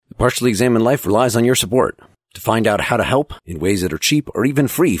Partially Examined Life relies on your support. To find out how to help in ways that are cheap or even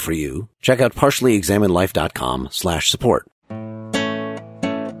free for you, check out partiallyexaminedlife.com/support.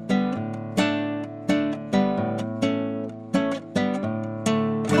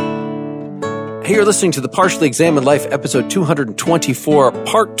 Hey, you're listening to the Partially Examined Life, episode 224,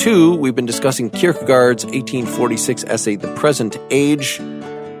 part 2. We've been discussing Kierkegaard's 1846 essay, The Present Age,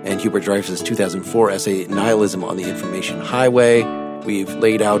 and Hubert Dreyfus' 2004 essay, Nihilism on the Information Highway. We've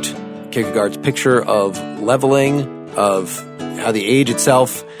laid out Kierkegaard's picture of leveling, of how the age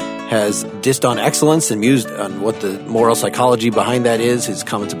itself has dissed on excellence and mused on what the moral psychology behind that is, his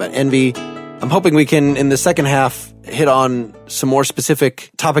comments about envy. I'm hoping we can, in the second half, hit on some more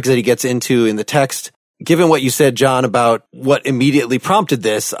specific topics that he gets into in the text. Given what you said, John, about what immediately prompted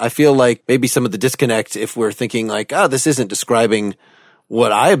this, I feel like maybe some of the disconnect, if we're thinking like, this isn't describing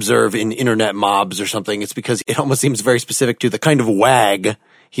what I observe in internet mobs or something, it's because it almost seems very specific to the kind of wag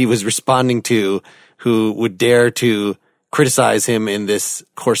he was responding to who would dare to criticize him in this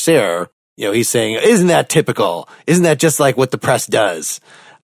Corsair. You know, he's saying, isn't that typical? Isn't that just like what the press does?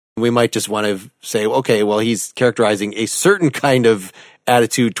 We might just want to say, okay, well, he's characterizing a certain kind of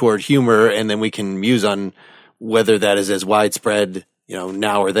attitude toward humor, and then we can muse on whether that is as widespread,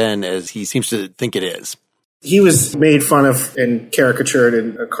 now or then as he seems to think it is. He was made fun of and caricatured,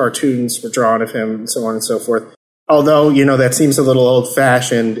 and cartoons were drawn of him, and so on and so forth. Although, that seems a little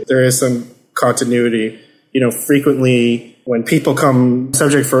old-fashioned, there is some continuity. Frequently when people come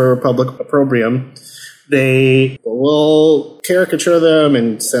subject for public opprobrium, they will caricature them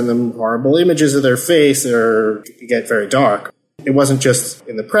and send them horrible images of their face or get very dark. It wasn't just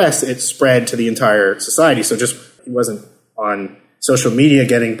in the press, it spread to the entire society. So he wasn't on social media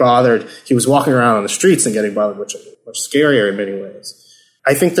getting bothered. He was walking around on the streets and getting bothered, which is much scarier in many ways.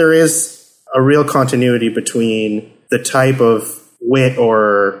 I think there is a real continuity between the type of wit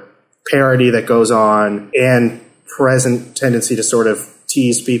or parody that goes on and present tendency to sort of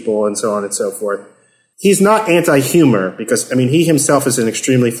tease people and so on and so forth. He's not anti-humor because, he himself is an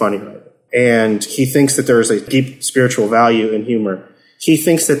extremely funny writer. And he thinks that there is a deep spiritual value in humor. He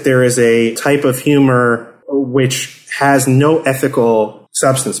thinks that there is a type of humor which has no ethical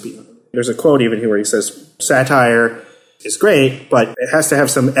substance behind it. There's a quote even here where he says, satire is great, but it has to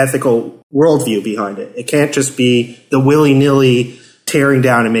have some ethical worldview behind it. It can't just be the willy-nilly tearing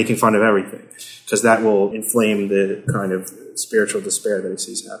down and making fun of everything, because that will inflame the kind of spiritual despair that he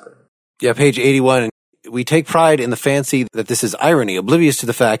sees happening. Yeah, page 81. We take pride in the fancy that this is irony, oblivious to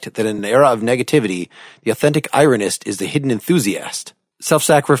the fact that in an era of negativity, the authentic ironist is the hidden enthusiast,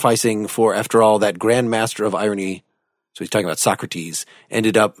 self-sacrificing for, after all, that grand master of irony, so he's talking about Socrates,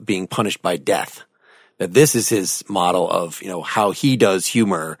 ended up being punished by death. That this is his model of, how he does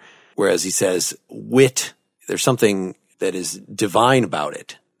humor, whereas he says wit, there's something that is divine about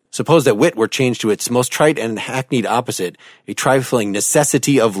it. Suppose that wit were changed to its most trite and hackneyed opposite, a trifling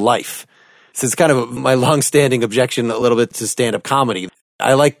necessity of life. So it's kind of my long-standing objection a little bit to stand-up comedy.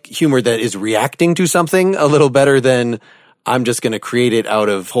 I like humor that is reacting to something a little better than I'm just going to create it out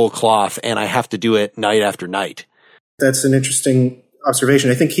of whole cloth and I have to do it night after night. That's an interesting observation.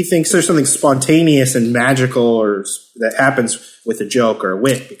 I think he thinks there's something spontaneous and magical or that happens with a joke or a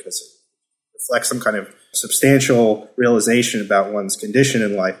wit because it reflects some kind of substantial realization about one's condition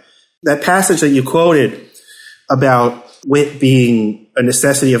in life. That passage that you quoted about wit being a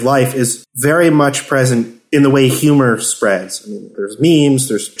necessity of life is very much present in the way humor spreads. There's memes,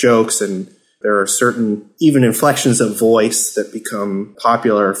 there's jokes, and there are certain even inflections of voice that become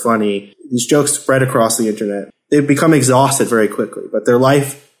popular or funny. These jokes spread across the internet. They become exhausted very quickly, but their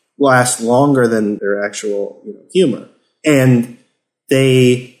life lasts longer than their actual humor. And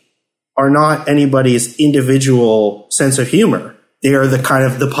they are not anybody's individual sense of humor. They are the kind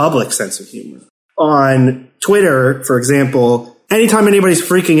of the public sense of humor. On Twitter, for example, anytime anybody's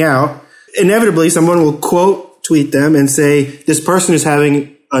freaking out, inevitably someone will quote tweet them and say, this person is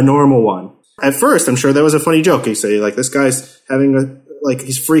having a normal one. At first, I'm sure that was a funny joke. You say, this guy's having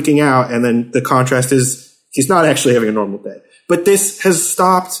he's freaking out. And then the contrast is he's not actually having a normal day. But this has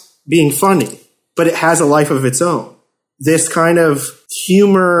stopped being funny, but it has a life of its own. This kind of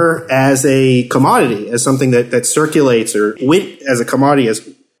humor as a commodity, as something that circulates, or wit as a commodity, as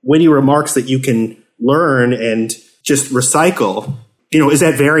witty remarks that you can learn and just recycle, is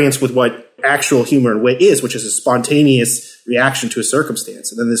at variance with what actual humor and wit is, which is a spontaneous reaction to a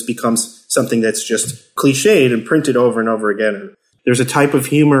circumstance. And then this becomes something that's just cliched and printed over and over again. There's a type of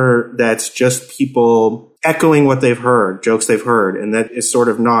humor that's just people echoing what they've heard, jokes they've heard, and that is sort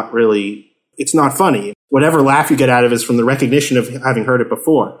of not really, it's not funny. Whatever laugh you get out of it is from the recognition of having heard it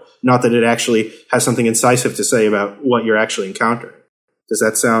before, not that it actually has something incisive to say about what you're actually encountering. Does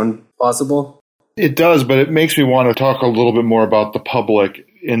that sound plausible? It does, but it makes me want to talk a little bit more about the public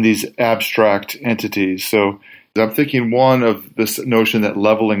in these abstract entities. So I'm thinking one of this notion that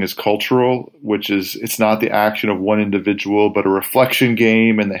leveling is cultural, which is it's not the action of one individual, but a reflection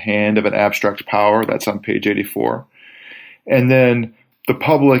game in the hand of an abstract power. That's on page 84. And then the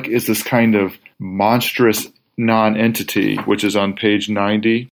public is this kind of monstrous non-entity, which is on page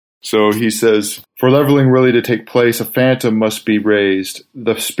 90. So he says, for leveling really to take place, a phantom must be raised,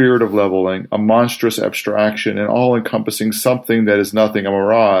 the spirit of leveling, a monstrous abstraction, and all-encompassing something that is nothing, a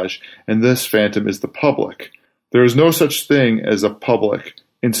mirage, and this phantom is the public. There is no such thing as a public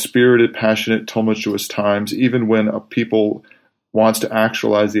in spirited, passionate, tumultuous times, even when a people wants to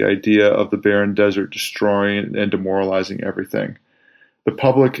actualize the idea of the barren desert destroying and demoralizing everything. The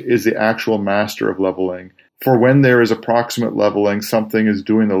public is the actual master of leveling. For when there is approximate leveling, something is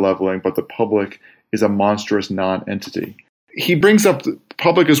doing the leveling, but the public is a monstrous non-entity. He brings up the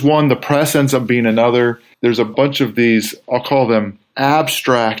public as one, the press ends up being another. There's a bunch of these, I'll call them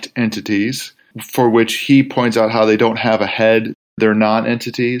abstract entities, for which he points out how they don't have a head, they're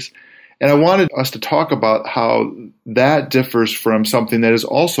non-entities. And I wanted us to talk about how that differs from something that is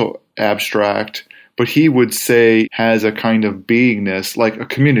also abstract, but he would say has a kind of beingness, like a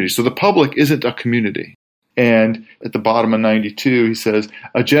community. So the public isn't a community. And at the bottom of 92, he says,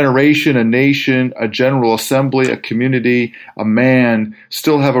 a generation, a nation, a general assembly, a community, a man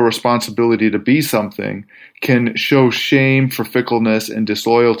still have a responsibility to be something, can show shame for fickleness and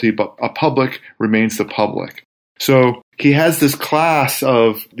disloyalty, but a public remains the public. So he has this class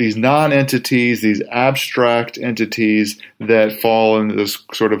of these non-entities, these abstract entities that fall into this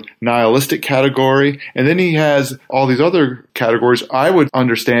sort of nihilistic category. And then he has all these other categories I would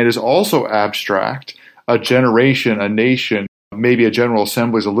understand as also abstract. A generation, a nation, maybe a general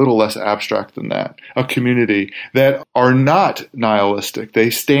assembly is a little less abstract than that. A community that are not nihilistic.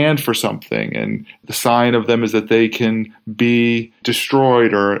 They stand for something, and the sign of them is that they can be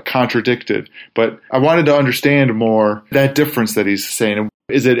destroyed or contradicted. But I wanted to understand more that difference that he's saying.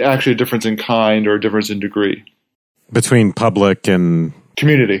 Is it actually a difference in kind or a difference in degree? Between public and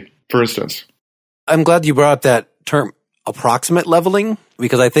community, for instance. I'm glad you brought up that term, approximate leveling,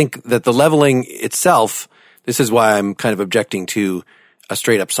 because I think that the leveling itself, this is why I'm kind of objecting to a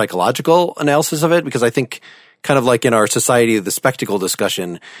straight up psychological analysis of it, because I think kind of like in our society of the spectacle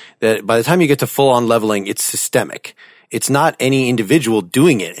discussion, that by the time you get to full on leveling, it's systemic. It's not any individual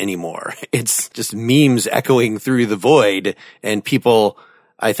doing it anymore. It's just memes echoing through the void, and people,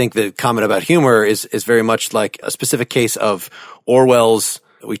 I think the comment about humor is very much like a specific case of Orwell's.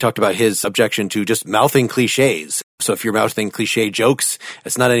 We talked about his objection to just mouthing cliches. So if you're mouthing cliche jokes,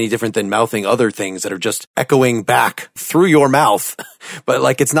 it's not any different than mouthing other things that are just echoing back through your mouth. But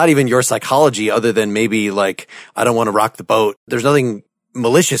like, it's not even your psychology other than maybe like, I don't want to rock the boat. There's nothing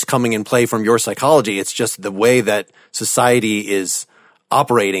malicious coming in play from your psychology. It's just the way that society is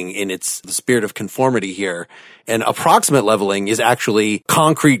operating in the spirit of conformity here. And approximate leveling is actually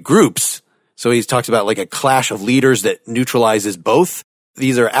concrete groups. So he talks about like a clash of leaders that neutralizes both.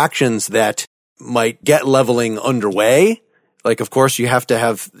 These are actions that might get leveling underway. Like, of course, you have to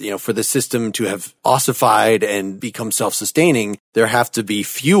have, for the system to have ossified and become self-sustaining, there have to be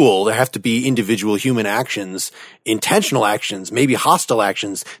fuel. There have to be individual human actions, intentional actions, maybe hostile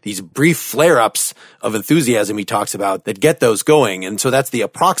actions, these brief flare-ups of enthusiasm he talks about that get those going. And so that's the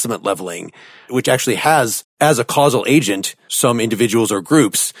approximate leveling, which actually has, as a causal agent, some individuals or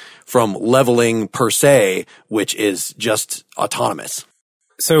groups from leveling per se, which is just autonomous.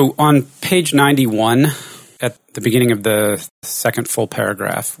 So on page 91, at the beginning of the second full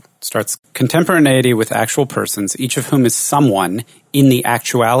paragraph, starts contemporaneity with actual persons, each of whom is someone in the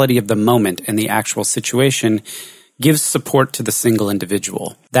actuality of the moment and the actual situation, gives support to the single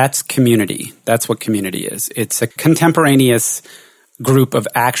individual. That's community. That's what community is. It's a contemporaneous group of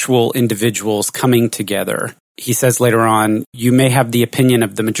actual individuals coming together. He says later on, you may have the opinion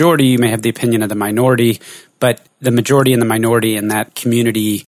of the majority, you may have the opinion of the minority, but the majority and the minority in that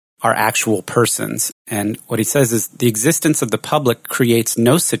community are actual persons. And what he says is the existence of the public creates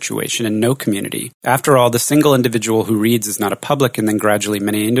no situation and no community. After all, the single individual who reads is not a public, and then gradually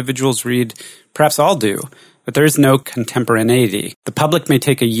many individuals read, perhaps all do. But there is no contemporaneity. The public may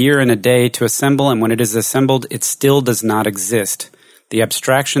take a year and a day to assemble, and when it is assembled, it still does not exist. The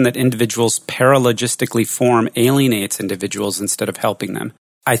abstraction that individuals paralogistically form alienates individuals instead of helping them.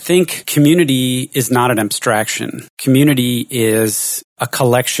 I think community is not an abstraction. Community is a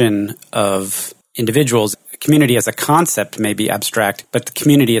collection of individuals. Community as a concept may be abstract, but the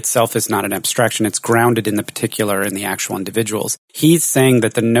community itself is not an abstraction. It's grounded in the particular and the actual individuals. He's saying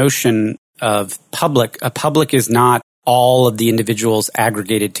that the notion of a public is not all of the individuals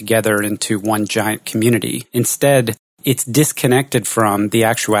aggregated together into one giant community. Instead, it's disconnected from the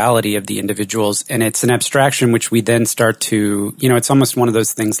actuality of the individuals, and it's an abstraction which we then start to, it's almost one of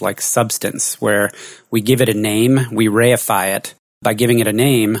those things like substance, where we give it a name, we reify it by giving it a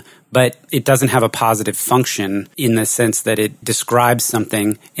name, but it doesn't have a positive function in the sense that it describes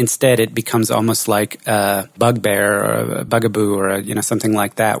something. Instead, it becomes almost like a bugbear or a bugaboo or something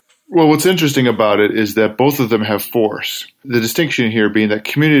like that. Well, what's interesting about it is that both of them have force. The distinction here being that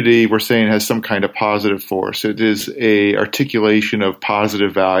community, we're saying, has some kind of positive force. It is a articulation of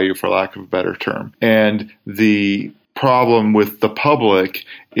positive value, for lack of a better term. And the problem with the public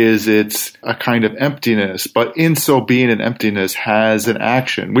is it's a kind of emptiness, but in so being an emptiness has an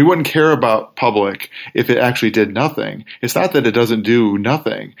action. We wouldn't care about public if it actually did nothing. It's not that it doesn't do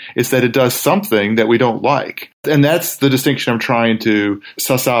nothing. It's that it does something that we don't like. And that's the distinction I'm trying to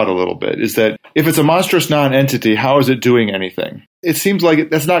suss out a little bit, is that if it's a monstrous non-entity, how is it doing anything? It seems like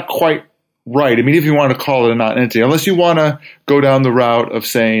that's not quite right. I mean, if you want to call it a non-entity, unless you want to go down the route of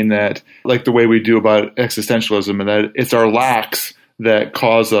saying that, like the way we do about existentialism, and that it's our lacks that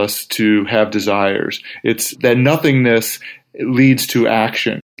cause us to have desires. It's that nothingness leads to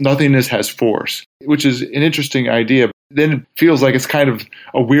action. Nothingness has force, which is an interesting idea. Then it feels like it's kind of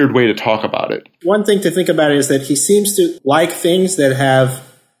a weird way to talk about it. One thing to think about is that he seems to like things that have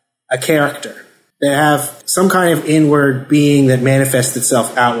a character, that have some kind of inward being that manifests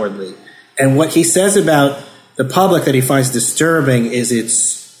itself outwardly. And what he says about the public that he finds disturbing is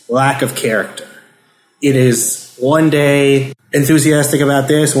its lack of character. It is one day enthusiastic about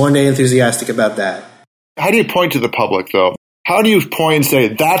this, one day enthusiastic about that. How do you point to the public, though? How do you point and say,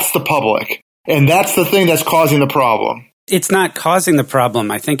 that's the public, and that's the thing that's causing the problem? It's not causing the problem.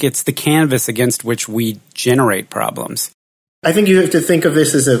 I think it's the canvas against which we generate problems. I think you have to think of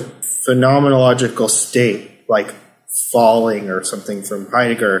this as a phenomenological state, like falling or something from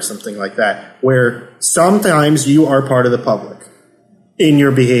Heidegger or something like that, where sometimes you are part of the public in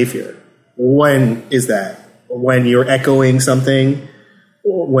your behavior. When is that? When you're echoing something,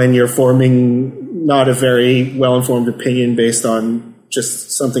 when you're forming not a very well-informed opinion based on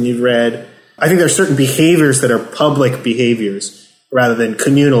just something you've read. I think there are certain behaviors that are public behaviors rather than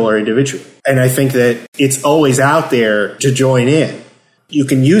communal or individual. And I think that it's always out there to join in. You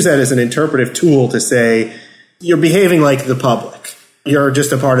can use that as an interpretive tool to say, you're behaving like the public. You're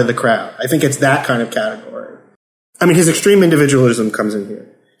just a part of the crowd. I think it's that kind of category. I mean, his extreme individualism comes in here.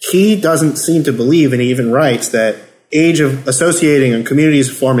 He doesn't seem to believe, and he even writes, that age of associating and communities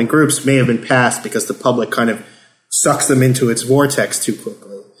forming groups may have been past because the public kind of sucks them into its vortex too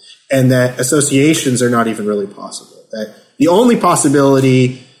quickly, and that associations are not even really possible. That the only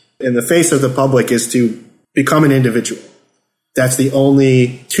possibility in the face of the public is to become an individual. That's the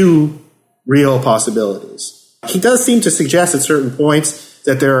only two real possibilities. He does seem to suggest at certain points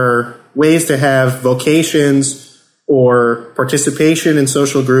that there are ways to have vocations or participation in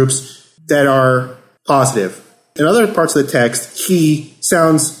social groups that are positive. In other parts of the text, he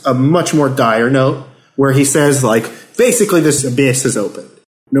sounds a much more dire note, where he says, like, basically this abyss is open.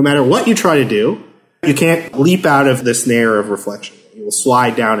 No matter what you try to do, you can't leap out of the snare of reflection. You will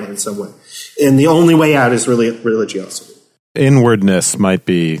slide down it in some way. And the only way out is really religiosity. Inwardness might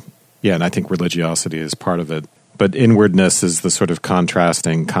be, and I think religiosity is part of it, but inwardness is the sort of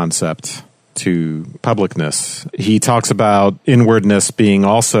contrasting concept to publicness. He talks about inwardness being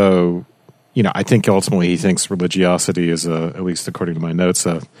also, I think ultimately he thinks religiosity is, at least according to my notes,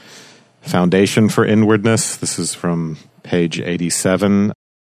 a foundation for inwardness. This is from page 87.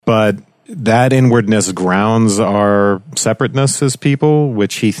 But that inwardness grounds our separateness as people,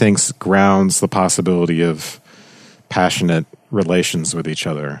 which he thinks grounds the possibility of passionate relations with each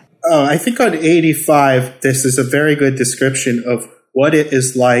other. I think on 85, this is a very good description of what it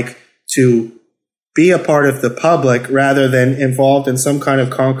is like to be a part of the public rather than involved in some kind of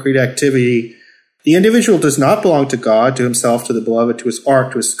concrete activity. The individual does not belong to God, to himself, to the beloved, to his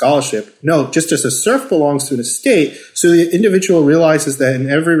art, to his scholarship. No, just as a serf belongs to an estate, so the individual realizes that in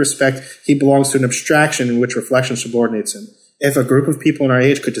every respect he belongs to an abstraction in which reflection subordinates him. If a group of people in our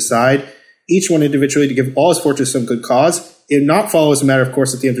age could decide, each one individually, to give all his fortune to some good cause, it would not follow as a matter of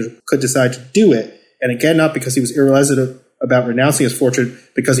course that the individual could decide to do it. And again, not because he was irresolute about renouncing his fortune,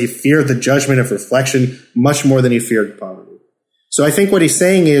 because he feared the judgment of reflection much more than he feared poverty. So I think what he's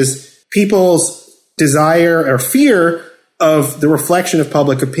saying is people's desire or fear of the reflection of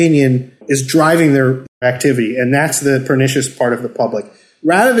public opinion is driving their activity, and that's the pernicious part of the public.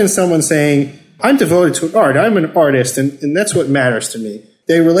 Rather than someone saying, I'm devoted to art, I'm an artist, and that's what matters to me.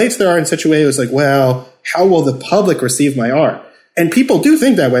 They relate to their art in such a way it was like, well, how will the public receive my art? And people do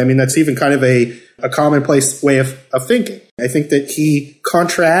think that way. I mean, that's even kind of a a commonplace way of thinking. I think that he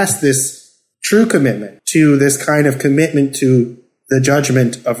contrasts this true commitment to this kind of commitment to the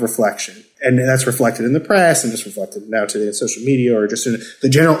judgment of reflection. And that's reflected in the press, and it's reflected now today in social media, or just in the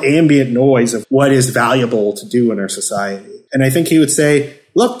general ambient noise of what is valuable to do in our society. And I think he would say,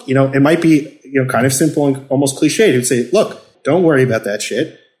 look, it might be, kind of simple and almost cliched. He would say, look, don't worry about that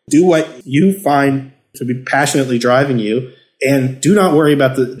shit. Do what you find to be passionately driving you, and do not worry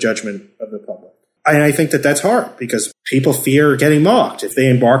about the judgment of the public. And I think that that's hard because people fear getting mocked. If they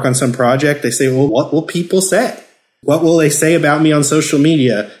embark on some project, they say, well, what will people say? What will they say about me on social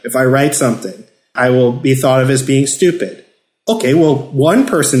media if I write something? I will be thought of as being stupid. Okay, well, one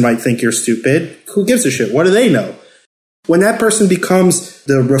person might think you're stupid. Who gives a shit? What do they know? When that person becomes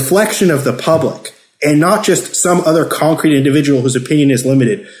the reflection of the public and not just some other concrete individual whose opinion is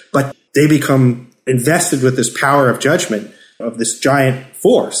limited, but they become invested with this power of judgment of this giant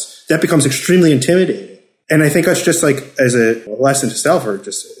force, that becomes extremely intimidating. And I think that's just like as a lesson to self, or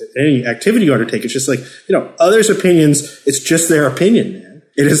just any activity you undertake. It's just like, others' opinions, it's just their opinion, man.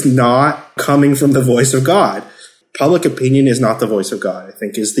 It is not coming from the voice of God. Public opinion is not the voice of God, I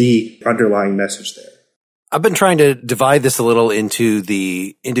think, is the underlying message there. I've been trying to divide this a little into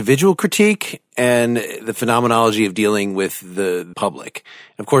the individual critique and the phenomenology of dealing with the public.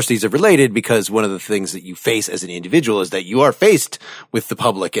 Of course, these are related because one of the things that you face as an individual is that you are faced with the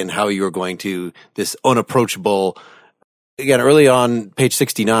public and how you're going to this unapproachable. Again, early on, page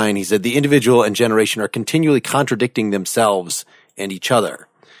 69, he said, the individual and generation are continually contradicting themselves and each other.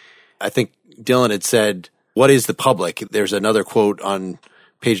 I think Dylan had said, what is the public? There's another quote on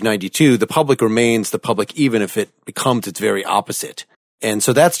page 92, the public remains the public even if it becomes its very opposite. And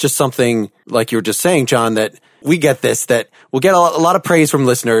so that's just something, like you were just saying, John, that we get this, that we'll get a lot of praise from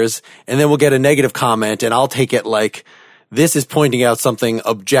listeners, and then we'll get a negative comment, and I'll take it like this is pointing out something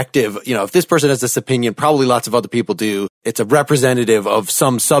objective. If this person has this opinion, probably lots of other people do. It's a representative of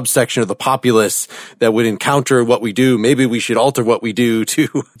some subsection of the populace that would encounter what we do. Maybe we should alter what we do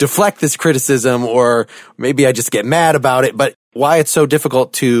to deflect this criticism, or maybe I just get mad about it. But why it's so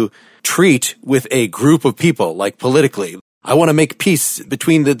difficult to treat with a group of people, like politically. I want to make peace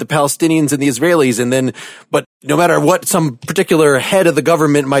between the Palestinians and the Israelis, but no matter what some particular head of the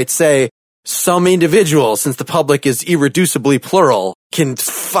government might say, some individual, since the public is irreducibly plural, can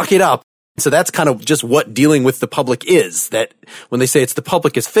fuck it up. So that's kind of just what dealing with the public is, that when they say the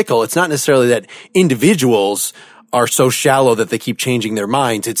public is fickle, it's not necessarily that individuals are so shallow that they keep changing their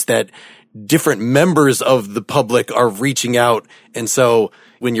minds. It's that different members of the public are reaching out. And so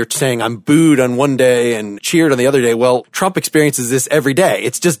when you're saying I'm booed on one day and cheered on the other day, well, Trump experiences this every day.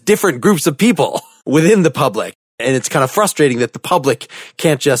 It's just different groups of people within the public. And it's kind of frustrating that the public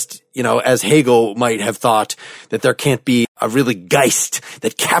can't just, as Hegel might have thought, that there can't be a really Geist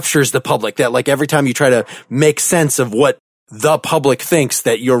that captures the public, that like every time you try to make sense of what the public thinks,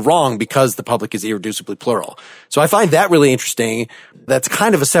 that you're wrong because the public is irreducibly plural. So I find that really interesting. That's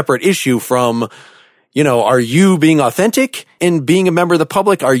kind of a separate issue from, are you being authentic in being a member of the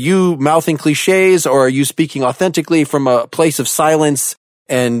public? Are you mouthing cliches, or are you speaking authentically from a place of silence?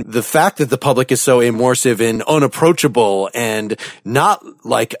 And the fact that the public is so immersive and unapproachable and not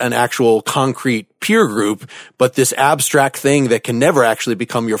like an actual concrete peer group, but this abstract thing that can never actually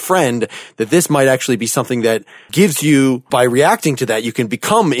become your friend, that this might actually be something that gives you, by reacting to that, you can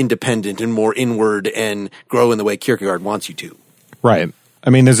become independent and more inward and grow in the way Kierkegaard wants you to. Right. I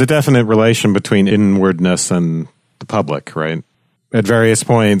mean, there's a definite relation between inwardness and the public, right? At various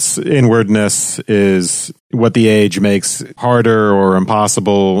points, inwardness is what the age makes harder or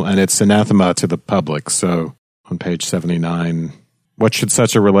impossible, and it's anathema to the public. So on page 79, what should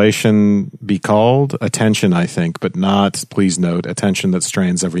such a relation be called? Attention, I think, but not, please note, attention that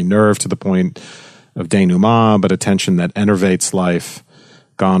strains every nerve to the point of denouement, but attention that enervates life.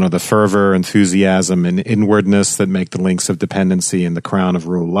 Gone are the fervor, enthusiasm, and inwardness that make the links of dependency and the crown of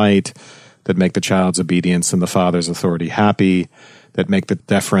rule light, that make the child's obedience and the father's authority happy, that make the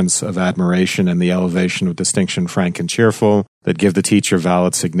deference of admiration and the elevation of distinction frank and cheerful, that give the teacher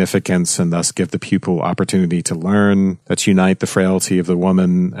valid significance and thus give the pupil opportunity to learn, that unite the frailty of the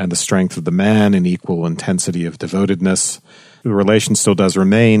woman and the strength of the man in equal intensity of devotedness. The relation still does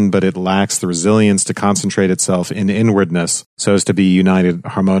remain, but it lacks the resilience to concentrate itself in inwardness so as to be united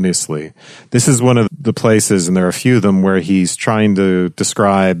harmoniously. This is one of the places, and there are a few of them, where he's trying to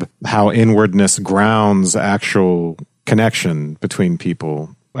describe how inwardness grounds actual connection between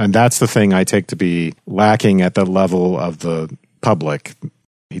people. And that's the thing I take to be lacking at the level of the public.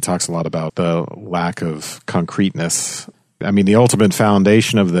 He talks a lot about the lack of concreteness. I mean, the ultimate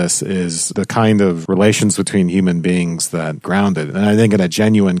foundation of this is the kind of relations between human beings that ground it. And I think in a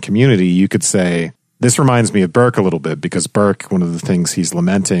genuine community, you could say, this reminds me of Burke a little bit, because Burke, one of the things he's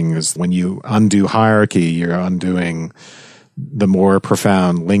lamenting is when you undo hierarchy, you're undoing the more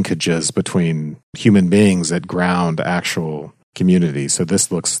profound linkages between human beings that ground actual community. So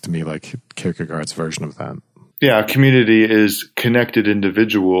this looks to me like Kierkegaard's version of that. Yeah, community is connected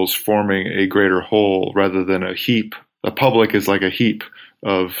individuals forming a greater whole rather than a heap. A public is like a heap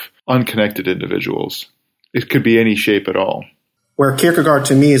of unconnected individuals. It could be any shape at all. Where Kierkegaard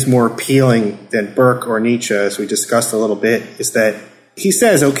to me is more appealing than Burke or Nietzsche, as we discussed a little bit, is that he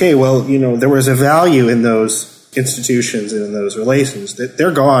says, okay, well, there was a value in those institutions and in those relations. That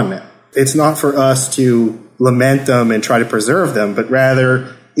they're gone now. It's not for us to lament them and try to preserve them, but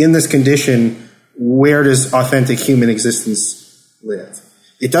rather in this condition, where does authentic human existence live?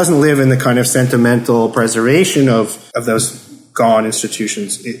 It doesn't live in the kind of sentimental preservation of those gone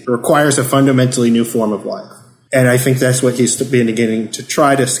institutions. It requires a fundamentally new form of life. And I think that's what he's been beginning to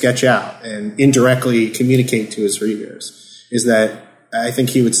try to sketch out and indirectly communicate to his readers, is that I think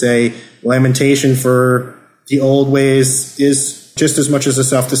he would say lamentation for the old ways is just as much as a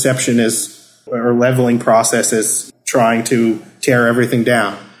self-deception or leveling process as trying to tear everything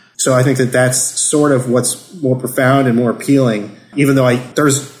down. So I think that that's sort of what's more profound and more appealing, even though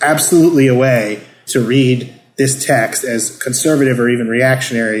there's absolutely a way to read this text as conservative or even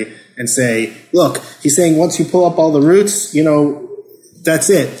reactionary and say, look, he's saying once you pull up all the roots, that's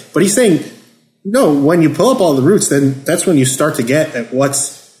it. But he's saying, no, when you pull up all the roots, then that's when you start to get at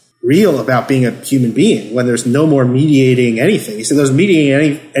what's real about being a human being, when there's no more mediating anything. He said those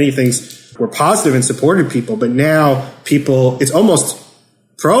mediating anythings were positive and supported people, but now people, it's almost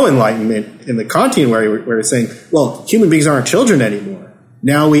pro-enlightenment in the Kantian way, where it's saying, well, human beings aren't children anymore.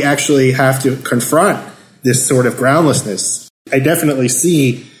 Now we actually have to confront this sort of groundlessness. I definitely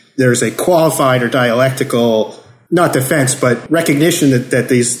see there's a qualified or dialectical, not defense, but recognition that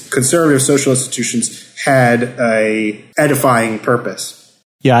these conservative social institutions had a edifying purpose.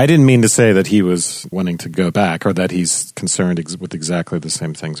 Yeah, I didn't mean to say that he was wanting to go back or that he's concerned with exactly the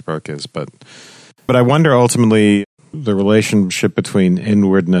same things Burke is, but I wonder ultimately the relationship between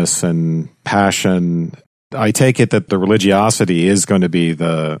inwardness and passion. I take it that the religiosity is going to be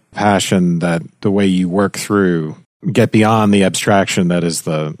the passion, that the way you work through, get beyond the abstraction that is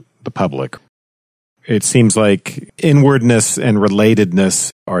the public. It seems like inwardness and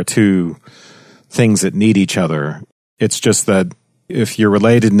relatedness are two things that need each other. It's just that if your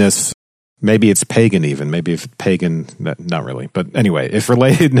relatedness, maybe it's pagan even, maybe if pagan, not really. But anyway, if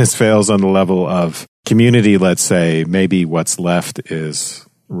relatedness fails on the level of community, let's say, maybe what's left is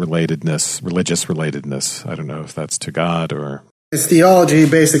relatedness, religious relatedness. I don't know if that's to God or... His theology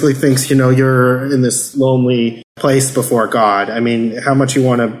basically thinks, you're in this lonely place before God. I mean, how much you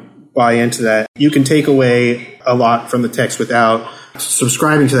want to buy into that? You can take away a lot from the text without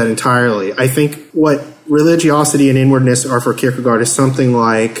subscribing to that entirely. I think what religiosity and inwardness are for Kierkegaard is something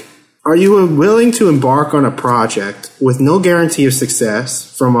like, are you willing to embark on a project with no guarantee of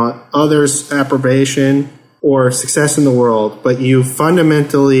success from others' approbation or success in the world, but you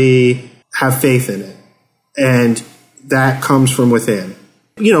fundamentally have faith in it, and that comes from within?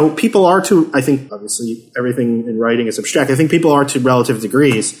 People are to, I think, obviously everything in writing is abstract. I think people are to relative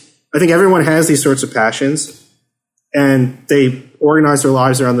degrees. I think everyone has these sorts of passions, and they organize their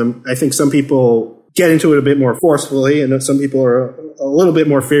lives around them. I think some people get into it a bit more forcefully, and some people are a little bit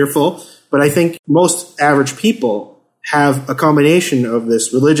more fearful. But I think most average people have a combination of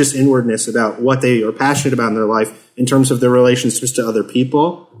this religious inwardness about what they are passionate about in their life in terms of their relationships to other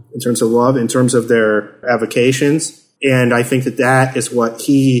people, in terms of love, in terms of their avocations. And I think that is what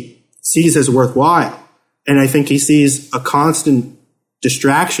he sees as worthwhile. And I think he sees a constant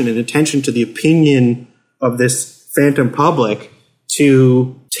distraction and attention to the opinion of this phantom public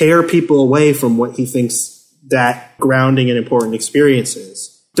to tear people away from what he thinks that grounding and important experience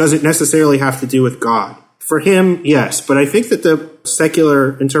is. Does it necessarily have to do with God? For him, yes. But I think that the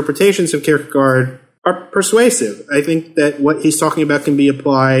secular interpretations of Kierkegaard are persuasive. I think that what he's talking about can be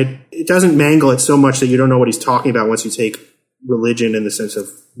applied. It doesn't mangle it so much that you don't know what he's talking about once you take religion in the sense of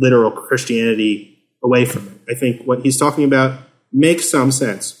literal Christianity away from it. I think what he's talking about makes some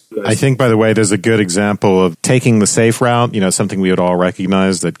sense. I think, by the way, there's a good example of taking the safe route, something we would all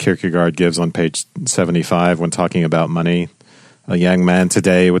recognize that Kierkegaard gives on page 75 when talking about money. A young man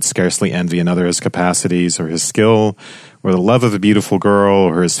today would scarcely envy another's capacities or his skill or the love of a beautiful girl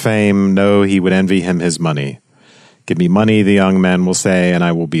or his fame. No, he would envy him his money. Give me money, the young man will say, and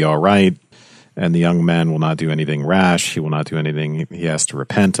I will be all right. And the young man will not do anything rash. He will not do anything he has to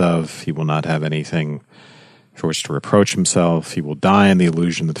repent of. He will not have anything for which to reproach himself. He will die in the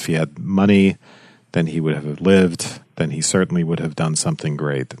illusion that if he had money, then he would have lived, then he certainly would have done something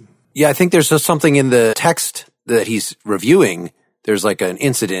great. Yeah, I think there's just something in the text that he's reviewing. There's like an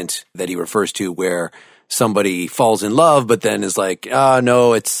incident that he refers to where somebody falls in love, but then is like,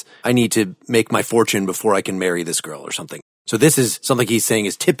 no, I need to make my fortune before I can marry this girl or something. So this is something he's saying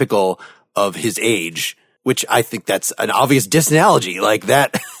is typical of his age, which I think that's an obvious disanalogy. Like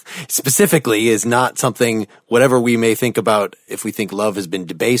that specifically is not something, whatever we may think about, if we think love has been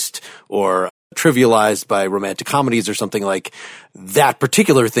debased or trivialized by romantic comedies or something, like that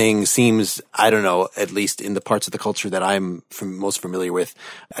particular thing seems, I don't know, at least in the parts of the culture that I'm most familiar with,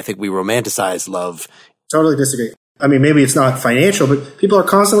 I think we romanticize love. Totally disagree. I mean, maybe it's not financial, but people are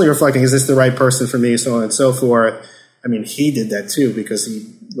constantly reflecting, is this the right person for me, so on and so forth. I mean, he did that too because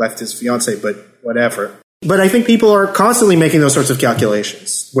he left his fiance, but whatever. But I think people are constantly making those sorts of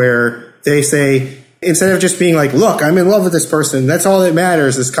calculations where they say, instead of just being like, look, I'm in love with this person, that's all that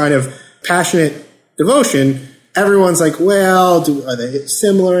matters, this kind of passionate devotion, everyone's like, well, are they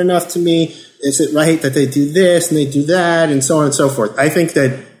similar enough to me? Is it right that they do this and they do that and so on and so forth? I think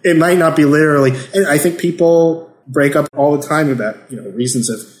that it might not be literally, and I think people break up all the time about, reasons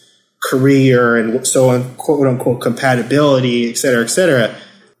of career and so on, quote unquote, compatibility, et cetera, et cetera.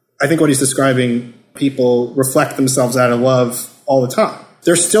 I think what he's describing, people reflect themselves out of love all the time.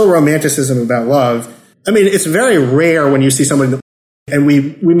 There's still romanticism about love. I mean, it's very rare when you see somebody, and we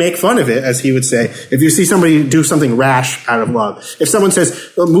make fun of it, as he would say, if you see somebody do something rash out of love. If someone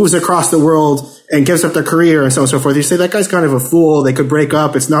says, moves across the world and gives up their career and so on and so forth, you say, that guy's kind of a fool. They could break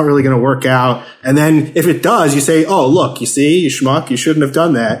up. It's not really going to work out. And then if it does, you say, oh, look, you see, you schmuck, you shouldn't have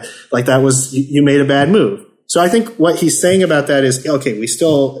done that. Like that was, you made a bad move. So I think what he's saying about that is, okay, we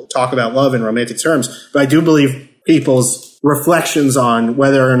still talk about love in romantic terms, but I do believe people's reflections on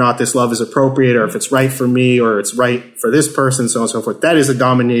whether or not this love is appropriate or if it's right for me or it's right for this person, so on and so forth, that is a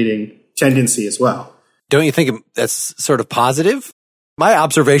dominating tendency as well. Don't you think that's sort of positive? My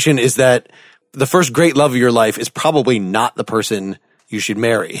observation is that the first great love of your life is probably not the person you should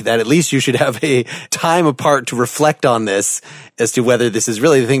marry, that at least you should have a time apart to reflect on this as to whether this is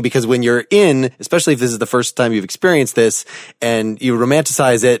really the thing. Because when you're in, especially if this is the first time you've experienced this and you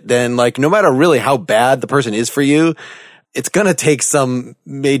romanticize it, then like no matter really how bad the person is for you, it's going to take some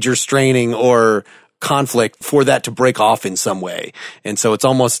major straining or conflict for that to break off in some way. And so it's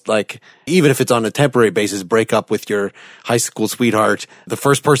almost like, even if it's on a temporary basis, break up with your high school sweetheart, the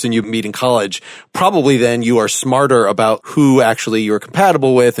first person you meet in college, probably then you are smarter about who actually you're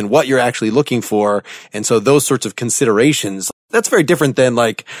compatible with and what you're actually looking for. And so those sorts of considerations, that's very different than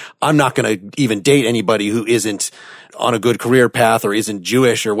like, I'm not going to even date anybody who isn't on a good career path or isn't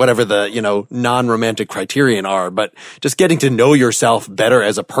Jewish or whatever the, non-romantic criterion are, but just getting to know yourself better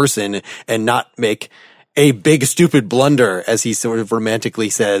as a person and not make a big stupid blunder, as he sort of romantically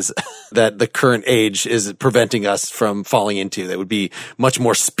says, that the current age is preventing us from falling into. That would be much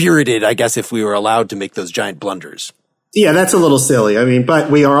more spirited, I guess, if we were allowed to make those giant blunders. Yeah, that's a little silly. I mean, but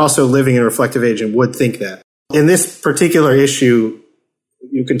we are also living in a reflective age and would think that. In this particular issue,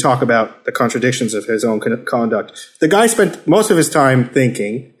 you can talk about the contradictions of his own conduct. The guy spent most of his time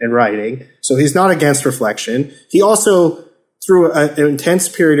thinking and writing, so he's not against reflection. He also, through an intense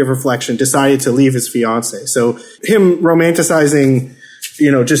period of reflection, decided to leave his fiancée. So him romanticizing,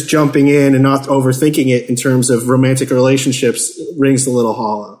 just jumping in and not overthinking it in terms of romantic relationships rings a little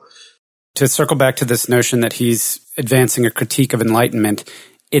hollow. To circle back to this notion that he's advancing a critique of enlightenment,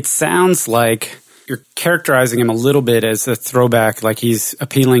 it sounds like you're characterizing him a little bit as a throwback, like he's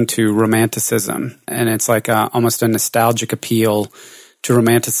appealing to romanticism. And it's like almost a nostalgic appeal to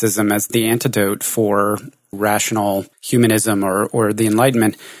romanticism as the antidote for rational humanism or the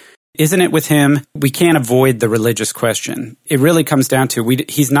Enlightenment. Isn't it with him? We can't avoid the religious question. It really comes down to,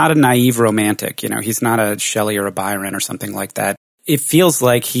 he's not a naive romantic. He's not a Shelley or a Byron or something like that. It feels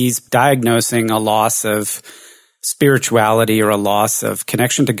like he's diagnosing a loss of spirituality or a loss of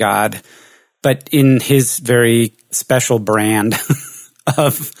connection to God, but in his very special brand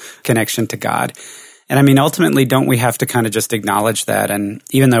of connection to God. And I mean, ultimately, don't we have to kind of just acknowledge that? And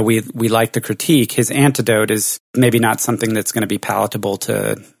even though we like the critique, his antidote is maybe not something that's going to be palatable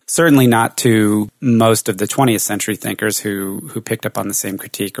to, certainly not to most of the 20th century thinkers who picked up on the same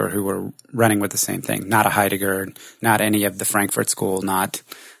critique or who were running with the same thing. Not a Heidegger, not any of the Frankfurt School, not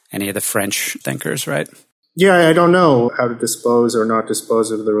any of the French thinkers, right? Yeah, I don't know how to dispose or not dispose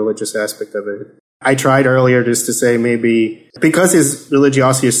of the religious aspect of it. I tried earlier just to say maybe because his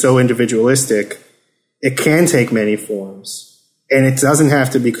religiosity is so individualistic, it can take many forms. And it doesn't have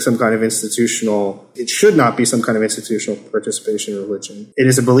to be some kind of institutional, it should not be some kind of institutional participation in religion. It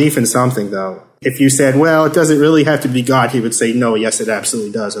is a belief in something, though. If you said, well, it doesn't really have to be God, he would say, no, yes, it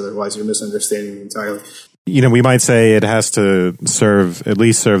absolutely does. Otherwise, you're misunderstanding it entirely. We might say it has to at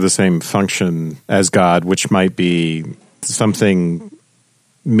least serve the same function as God, which might be something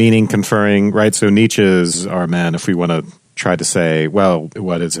meaning conferring, right? So Nietzsche's our man if we want to try to say, well,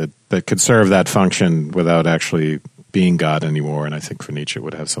 what is it that could serve that function without actually being God anymore? And I think for Nietzsche it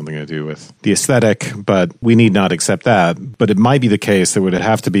would have something to do with the aesthetic, but we need not accept that. But it might be the case that it would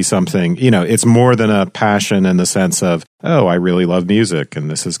have to be something, it's more than a passion in the sense of, oh, I really love music and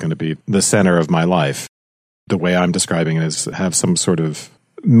this is going to be the center of my life. The way I'm describing it is have some sort of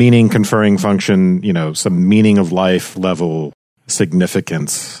meaning conferring function, some meaning of life level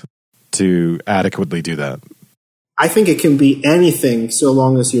significance to adequately do that. I think it can be anything so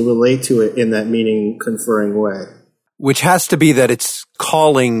long as you relate to it in that meaning conferring way. Which has to be that it's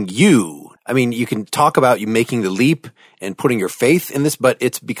calling you. I mean, you can talk about you making the leap and putting your faith in this, but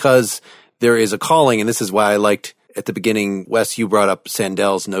it's because there is a calling. And this is why I liked at the beginning, Wes, you brought up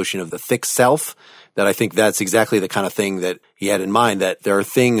Sandel's notion of the thick self, that I think that's exactly the kind of thing that he had in mind, that there are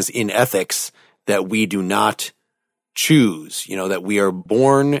things in ethics that we do not choose, that we are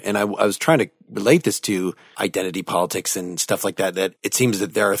born. And I was trying to relate this to identity politics and stuff like that, that it seems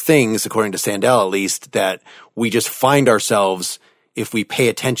that there are things, according to Sandel at least, that we just find ourselves, if we pay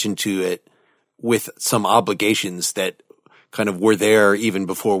attention to it, with some obligations that kind of were there even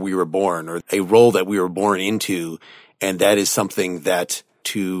before we were born, or a role that we were born into. And that is something that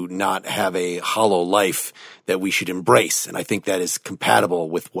to not have a hollow life that we should embrace. And I think that is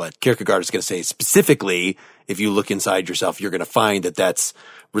compatible with what Kierkegaard is going to say. Specifically, if you look inside yourself, you're going to find that that's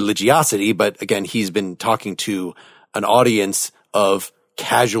religiosity. But again, he's been talking to an audience of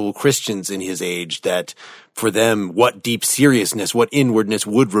casual Christians in his age, that for them, what deep seriousness, what inwardness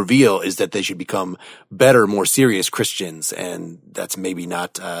would reveal is that they should become better, more serious Christians. And that's maybe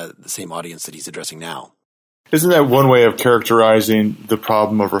not the same audience that he's addressing now. Isn't that one way of characterizing the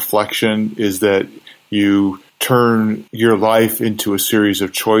problem of reflection, is that you turn your life into a series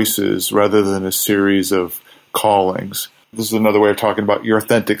of choices rather than a series of callings? This is another way of talking about your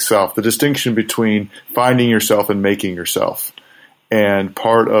authentic self, the distinction between finding yourself and making yourself. And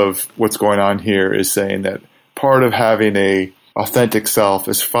part of what's going on here is saying that part of having a authentic self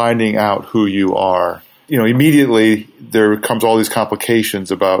is finding out who you are. Immediately there comes all these complications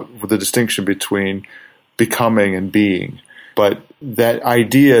about the distinction between becoming and being. But that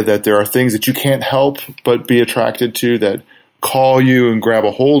idea that there are things that you can't help but be attracted to, that call you and grab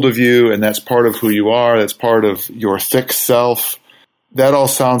a hold of you, and that's part of who you are, that's part of your thick self, that all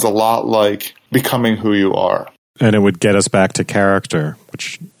sounds a lot like becoming who you are. And it would get us back to character,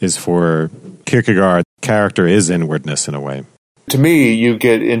 which is for Kierkegaard, character is inwardness in a way. To me, you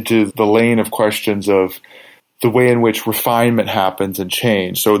get into the lane of questions of the way in which refinement happens and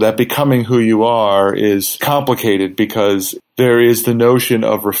change. So that becoming who you are is complicated because there is the notion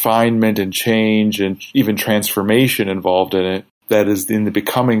of refinement and change and even transformation involved in it that is in the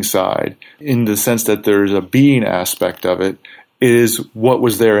becoming side, in the sense that there's a being aspect of it. It is what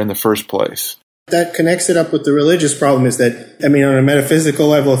was there in the first place. That connects it up with the religious problem, is that, on a metaphysical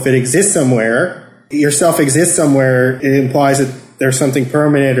level, if it exists somewhere, yourself exists somewhere, it implies that there's something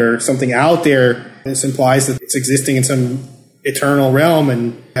permanent or something out there. This implies that it's existing in some eternal realm.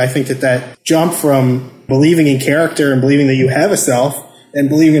 And I think that jump from believing in character and believing that you have a self and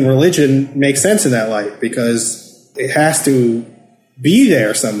believing in religion makes sense in that light, because it has to be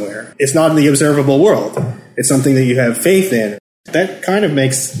there somewhere. It's not in the observable world. It's something that you have faith in. That kind of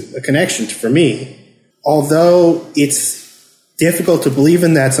makes a connection for me. Although it's difficult to believe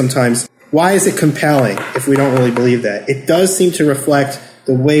in that sometimes, why is it compelling if we don't really believe that? It does seem to reflect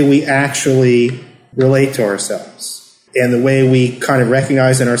the way we actually relate to ourselves and the way we kind of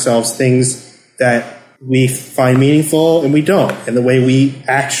recognize in ourselves things that we find meaningful and we don't, and the way we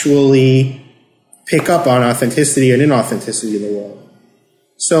actually pick up on authenticity and inauthenticity in the world.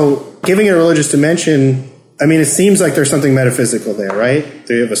 So giving it a religious dimension, it seems like there's something metaphysical there, right?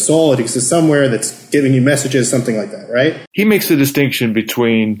 You have a soul, it exists somewhere that's giving you messages, something like that, right? He makes the distinction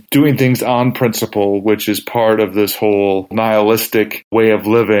between doing things on principle, which is part of this whole nihilistic way of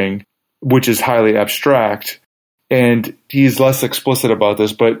living, which is highly abstract. And he's less explicit about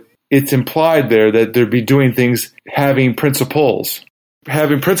this, but it's implied there that there'd be doing things having principles.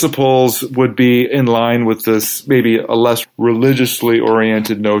 Having principles would be in line with this, maybe a less religiously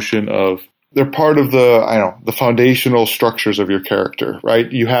oriented notion of they're part of the foundational structures of your character, right?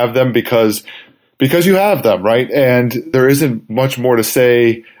 You have them because you have them, right? And there isn't much more to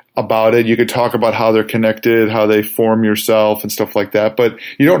say about it. You could talk about how they're connected, how they form yourself and stuff like that. But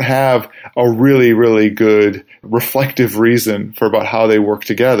you don't have a really, really good reflective reason for about how they work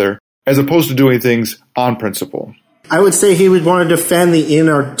together, as opposed to doing things on principle. I would say he would want to defend the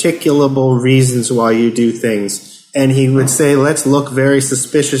inarticulable reasons why you do things. And he would say, let's look very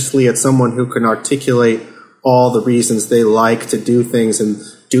suspiciously at someone who can articulate all the reasons they like to do things and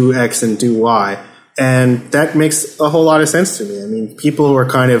do X and do Y. And that makes a whole lot of sense to me. I mean, people who are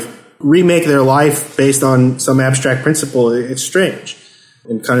kind of remake their life based on some abstract principle, it's strange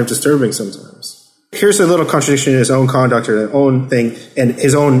and kind of disturbing sometimes. Here's a little contradiction in his own conduct or his own thing and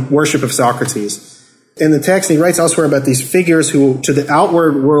his own worship of Socrates. In the text, he writes elsewhere about these figures who, to the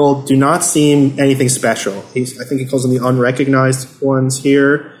outward world, do not seem anything special. I think he calls them the unrecognized ones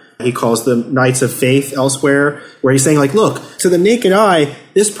here. He calls them knights of faith elsewhere, where he's saying, like, look, to the naked eye,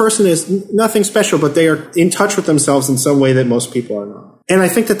 this person is nothing special, but they are in touch with themselves in some way that most people are not. And I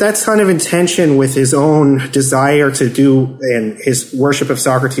think that that's kind of in tension with his own desire to do, and his worship of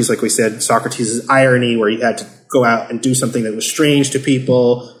Socrates, like we said, Socrates' irony, where he had to go out and do something that was strange to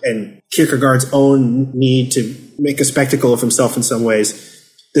people, and Kierkegaard's own need to make a spectacle of himself in some ways.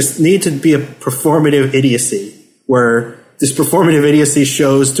 This need to be a performative idiocy, where this performative idiocy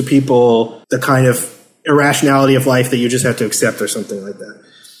shows to people the kind of irrationality of life that you just have to accept or something like that.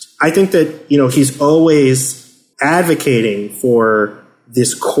 I think that, he's always advocating for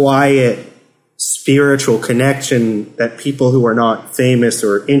this quiet spiritual connection that people who are not famous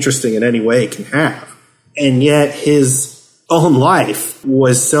or interesting in any way can have. And yet his own life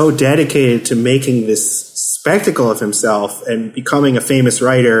was so dedicated to making this spectacle of himself and becoming a famous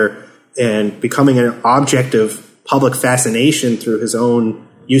writer and becoming an object of public fascination through his own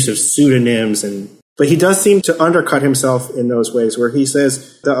use of pseudonyms. But he does seem to undercut himself in those ways where he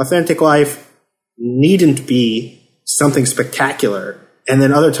says the authentic life needn't be something spectacular. And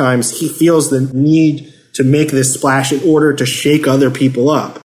then other times he feels the need to make this splash in order to shake other people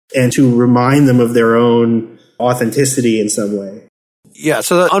up and to remind them of their own authenticity in some way. Yeah,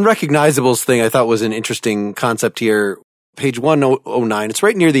 so the unrecognizables thing I thought was an interesting concept here. Page 109, it's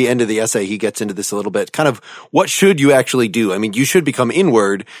right near the end of the essay. He gets into this a little bit. Kind of, what should you actually do? I mean, you should become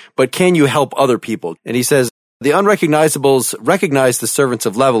inward, but can you help other people? And he says, the unrecognizables recognize the servants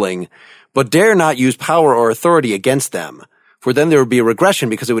of leveling, but dare not use power or authority against them. For then there would be a regression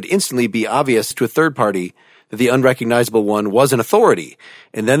because it would instantly be obvious to a third party that the unrecognizable one was an authority.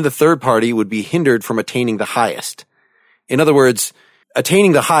 And then the third party would be hindered from attaining the highest. In other words,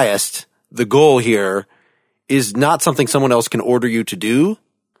 attaining the highest, the goal here, is not something someone else can order you to do.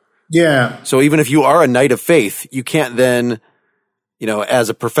 Yeah. So even if you are a knight of faith, you can't then, as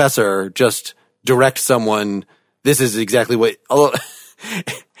a professor, just direct someone, this is exactly what, although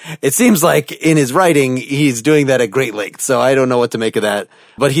it seems like in his writing, he's doing that at great length. So I don't know what to make of that.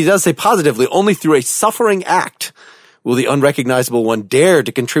 But he does say positively, only through a suffering act will the unrecognizable one dare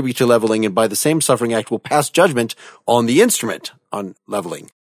to contribute to leveling, and by the same suffering act will pass judgment on the instrument on leveling.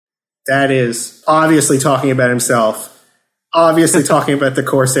 That is obviously talking about himself, obviously talking about the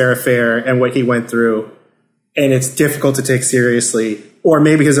Corsair affair and what he went through. And it's difficult to take seriously, or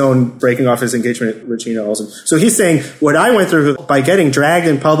maybe his own breaking off his engagement with Regina Olsen. So he's saying what I went through by getting dragged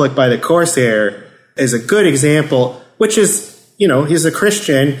in public by the Corsair is a good example, which is, he's a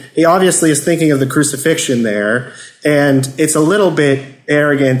Christian. He obviously is thinking of the crucifixion there. And it's a little bit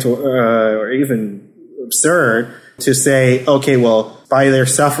arrogant or even absurd to say, okay, well, by their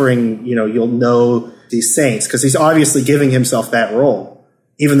suffering, you'll know these saints, because he's obviously giving himself that role,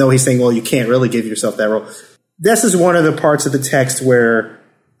 even though he's saying, well, you can't really give yourself that role. This is one of the parts of the text where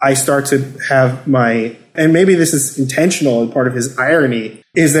I start to have and maybe this is intentional and part of his irony,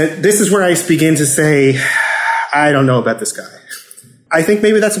 is that this is where I begin to say, I don't know about this guy. I think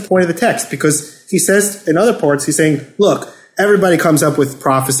maybe that's a point of the text, because he says in other parts, he's saying, look, everybody comes up with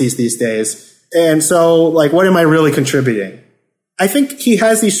prophecies these days. And so, what am I really contributing? I think he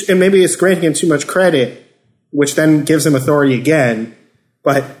has these, and maybe it's granting him too much credit, which then gives him authority again.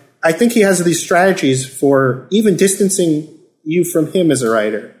 But I think he has these strategies for even distancing you from him as a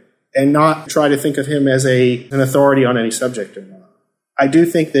writer and not try to think of him as an authority on any subject or not. I do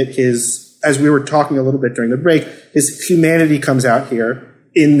think that as we were talking a little bit during the break, his humanity comes out here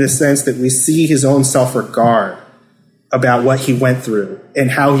in the sense that we see his own self-regard about what he went through and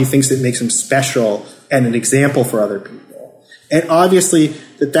how he thinks it makes him special and an example for other people. And obviously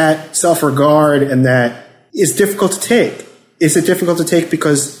that self-regard and that is difficult to take. Is it difficult to take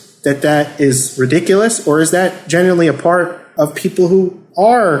because that is ridiculous, or is that genuinely a part of people who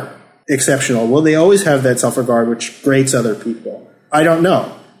are exceptional? Will they always have that self-regard which grates other people? I don't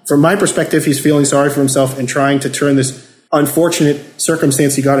know. From my perspective, he's feeling sorry for himself and trying to turn this unfortunate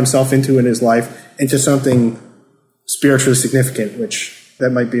circumstance he got himself into in his life into something spiritually significant, which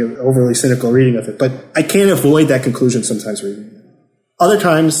that might be an overly cynical reading of it. But I can't avoid that conclusion sometimes reading it. Other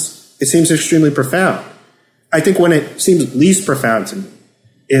times, it seems extremely profound. I think when it seems least profound to me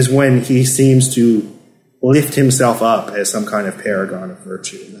is when he seems to lift himself up as some kind of paragon of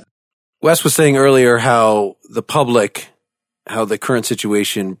virtue. Wes was saying earlier how the current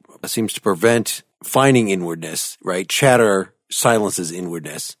situation seems to prevent finding inwardness, right? Chatter silences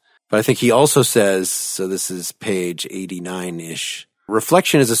inwardness. But I think he also says, so this is page 89-ish,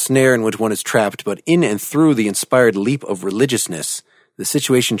 reflection is a snare in which one is trapped, but in and through the inspired leap of religiousness, the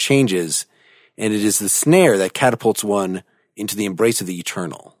situation changes, and it is the snare that catapults one into the embrace of the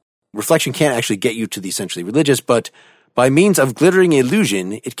eternal. Reflection can't actually get you to the essentially religious, but by means of glittering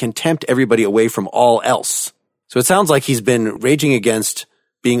illusion, it can tempt everybody away from all else. So it sounds like he's been raging against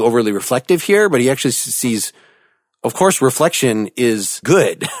being overly reflective here, but he actually sees, of course, reflection is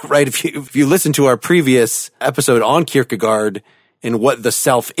good, right? If you listen to our previous episode on Kierkegaard and what the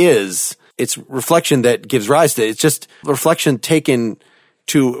self is, it's reflection that gives rise to it. It's just reflection taken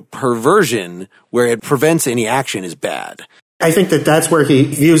to perversion where it prevents any action is bad. I think that that's where he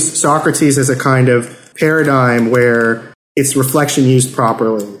views Socrates as a kind of paradigm where it's reflection used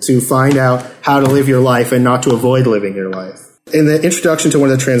properly to find out how to live your life and not to avoid living your life. In the introduction to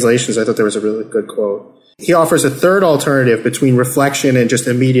one of the translations, I thought there was a really good quote. He offers a third alternative between reflection and just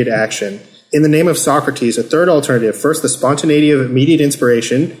immediate action. In the name of Socrates, a third alternative. First, the spontaneity of immediate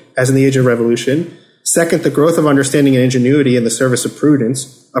inspiration, as in the age of revolution. Second, the growth of understanding and ingenuity in the service of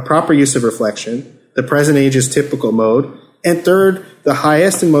prudence, a proper use of reflection, the present age's typical mode. And third, the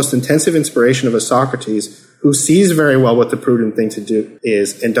highest and most intensive inspiration of a Socrates who sees very well what the prudent thing to do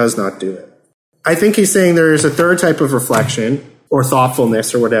is and does not do it. I think he's saying there is a third type of reflection or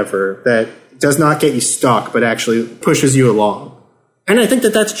thoughtfulness or whatever that does not get you stuck but actually pushes you along. And I think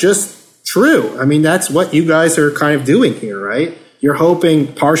that that's just true. I mean, that's what you guys are kind of doing here, right? You're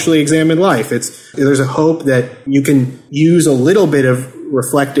hoping partially examine life. There's a hope that you can use a little bit of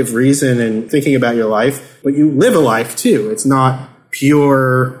reflective reason and thinking about your life, but you live a life too. It's not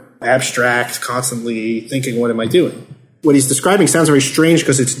pure, abstract, constantly thinking, what am I doing? What he's describing sounds very strange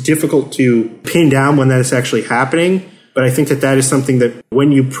because it's difficult to pin down when that is actually happening. But I think that that is something that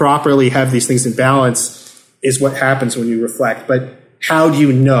when you properly have these things in balance is what happens when you reflect. But how do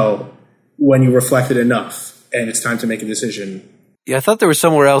you know when you reflected enough and it's time to make a decision? Yeah, I thought there was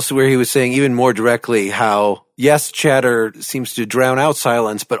somewhere else where he was saying even more directly how, yes, chatter seems to drown out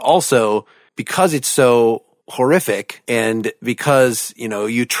silence, but also because it's so horrific and because,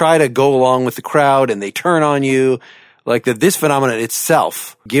 you try to go along with the crowd and they turn on you, like that this phenomenon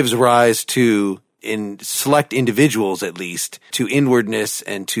itself gives rise to, in select individuals at least, to inwardness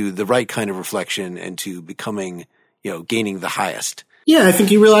and to the right kind of reflection and to becoming, gaining the highest. Yeah, I think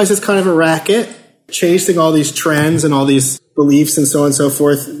you realize it's kind of a racket. Chasing all these trends and all these beliefs and so on and so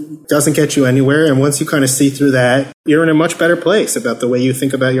forth doesn't get you anywhere. And once you kind of see through that, you're in a much better place about the way you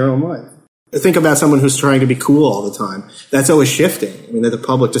think about your own life. Think about someone who's trying to be cool all the time. That's always shifting. I mean, the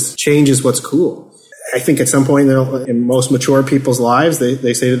public just changes what's cool. I think at some point in most mature people's lives,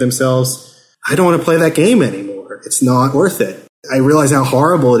 they say to themselves, I don't want to play that game anymore. It's not worth it. I realize how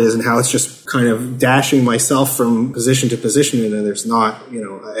horrible it is and how it's just kind of dashing myself from position to position. And there's not, I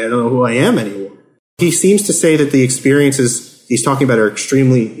don't know who I am anymore. He seems to say that the experiences he's talking about are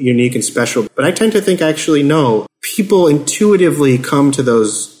extremely unique and special. But I tend to think actually, no, people intuitively come to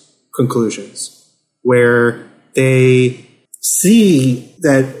those conclusions where they see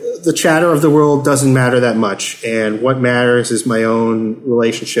that the chatter of the world doesn't matter that much. And what matters is my own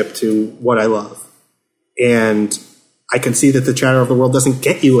relationship to what I love. And I can see that the chatter of the world doesn't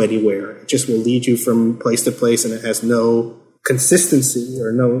get you anywhere. It just will lead you from place to place and it has no consistency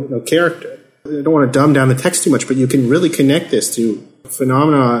or no character. I don't want to dumb down the text too much, but you can really connect this to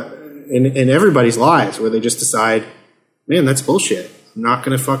phenomena in everybody's lives where they just decide, man, that's bullshit. I'm not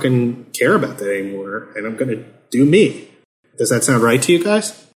going to fucking care about that anymore, and I'm going to do me. Does that sound right to you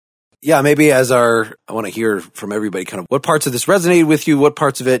guys? Yeah, maybe I want to hear from everybody kind of what parts of this resonated with you, what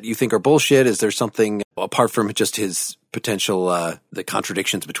parts of it you think are bullshit. Is there something apart from just his potential, the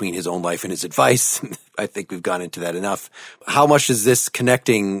contradictions between his own life and his advice? I think we've gone into that enough. How much is this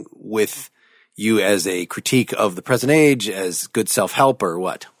connecting with you as a critique of the present age, as good self-help, or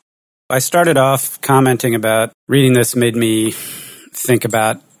what? I started off commenting about reading this made me think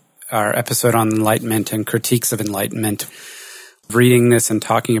about our episode on enlightenment and critiques of enlightenment. Reading this and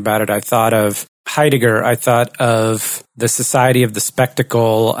talking about it, I thought of Heidegger. I thought of the Society of the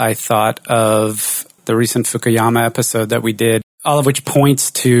Spectacle. I thought of the recent Fukuyama episode that we did, all of which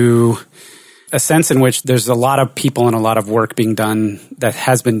points to a sense in which there's a lot of people and a lot of work being done that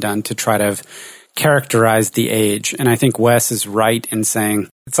has been done to try to characterize the age. And I think Wes is right in saying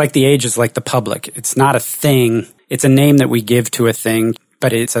it's like the age is like the public. It's not a thing. It's a name that we give to a thing,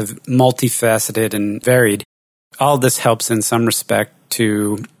 but it's a multifaceted and varied. All this helps in some respect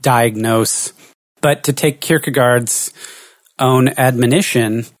to diagnose. But to take Kierkegaard's own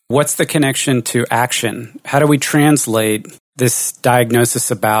admonition, what's the connection to action? How do we translate this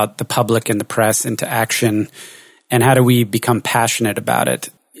diagnosis about the public and the press into action? And how do we become passionate about it?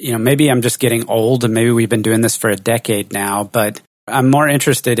 Maybe I'm just getting old and maybe we've been doing this for a decade now, but I'm more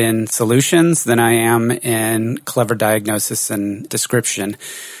interested in solutions than I am in clever diagnosis and description.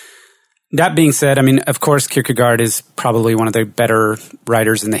 That being said, of course, Kierkegaard is probably one of the better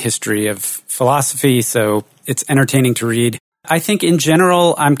writers in the history of philosophy, so it's entertaining to read. I think in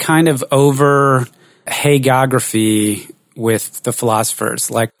general, I'm kind of over hagiography with the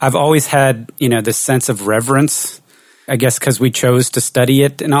philosophers. Like, I've always had, this sense of reverence, I guess because we chose to study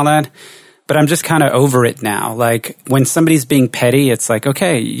it and all that. But I'm just kind of over it now. Like, when somebody's being petty, it's like,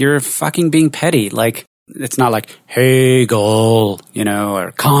 okay, you're fucking being petty. Like, it's not like Hegel,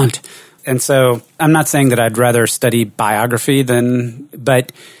 or Kant. And so I'm not saying that I'd rather study biography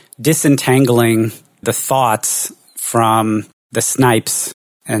but disentangling the thoughts from the snipes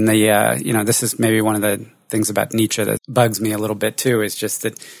and this is maybe one of the things about Nietzsche that bugs me a little bit too, is just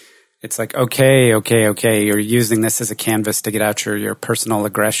that it's like, okay, you're using this as a canvas to get out your personal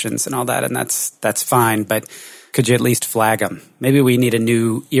aggressions and all that, and that's fine, but could you at least flag them? Maybe we need a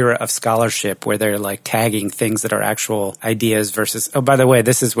new era of scholarship where they're like tagging things that are actual ideas versus, oh, by the way,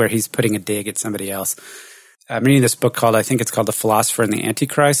 this is where he's putting a dig at somebody else. I'm reading this book I think it's called The Philosopher and the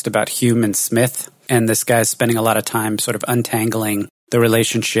Antichrist, about Hume and Smith, and this guy's spending a lot of time sort of untangling the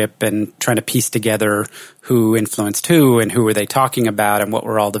relationship and trying to piece together who influenced who and who were they talking about and what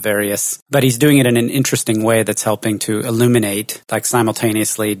were all the various. But he's doing it in an interesting way that's helping to illuminate, like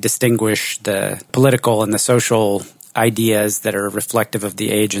simultaneously distinguish the political and the social ideas that are reflective of the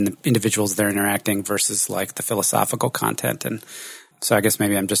age and the individuals they're interacting versus like the philosophical content. And so I guess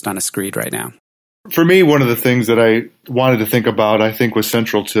maybe I'm just on a screed right now. For me, one of the things that I wanted to think about, I think was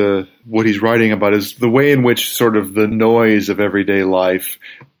central to what he's writing about, is the way in which sort of the noise of everyday life,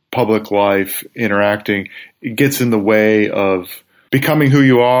 public life, interacting, it gets in the way of becoming who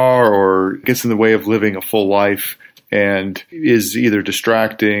you are, or gets in the way of living a full life, and is either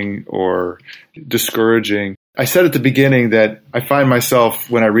distracting or discouraging. I said at the beginning that I find myself,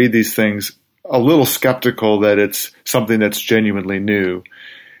 when I read these things, a little skeptical that it's something that's genuinely new.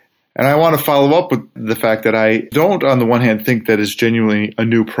 And I want to follow up with the fact that I don't, on the one hand, think that is genuinely a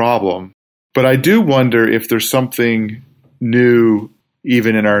new problem, but I do wonder if there's something new,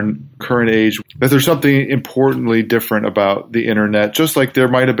 even in our current age, that there's something importantly different about the internet, just like there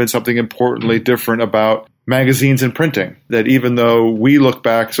might have been something importantly different about magazines and printing. That even though we look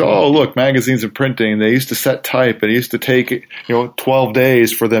back, so, oh, look, magazines and printing, they used to set type, and it used to take 12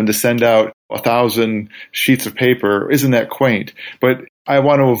 days for them to send out 1,000 sheets of paper. Isn't that quaint? But I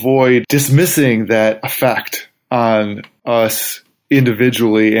want to avoid dismissing that effect on us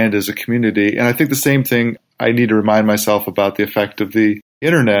individually and as a community. And I think the same thing, I need to remind myself about the effect of the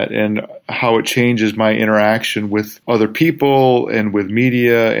internet and how it changes my interaction with other people and with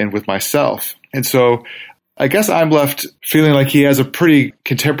media and with myself. And so I guess I'm left feeling like he has a pretty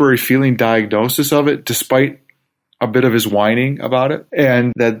contemporary feeling diagnosis of it, despite a bit of his whining about it.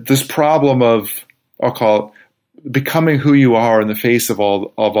 And that this problem of, I'll call it, becoming who you are in the face of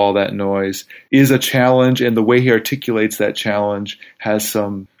all that noise is a challenge, and the way he articulates that challenge has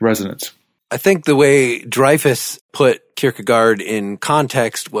some resonance. I think the way Dreyfus put Kierkegaard in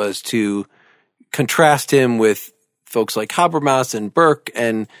context was to contrast him with folks like Habermas and Burke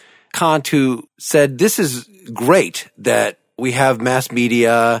and Kant, who said this is great that we have mass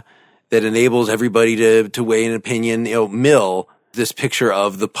media that enables everybody to weigh an opinion. Mill, this picture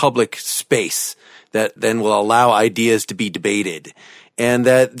of the public space that then will allow ideas to be debated. And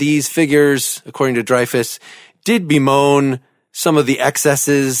that these figures, according to Dreyfus, did bemoan some of the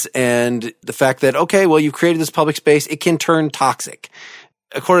excesses and the fact that, okay, well, you've created this public space, it can turn toxic.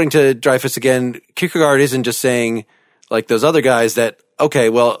 According to Dreyfus, again, Kierkegaard isn't just saying, like those other guys, that, okay,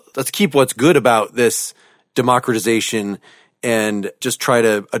 well, let's keep what's good about this democratization and just try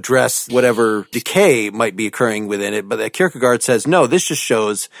to address whatever decay might be occurring within it. But that Kierkegaard says, no, this just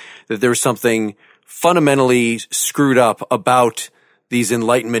shows that there's something fundamentally screwed up about these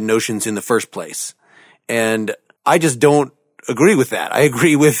Enlightenment notions in the first place. And I just don't agree with that. I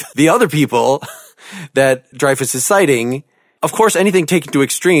agree with the other people that Dreyfus is citing. Of course, anything taken to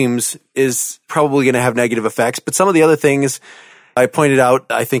extremes is probably going to have negative effects, but some of the other things I pointed out,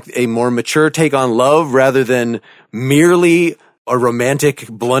 I think, a more mature take on love rather than merely a romantic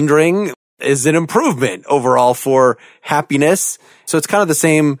blundering is an improvement overall for happiness. So it's kind of the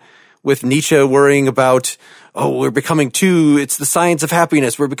same with Nietzsche worrying about, it's the science of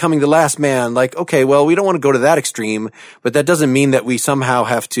happiness. We're becoming the last man. Like, okay, well, we don't want to go to that extreme, but that doesn't mean that we somehow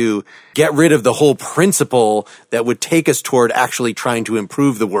have to get rid of the whole principle that would take us toward actually trying to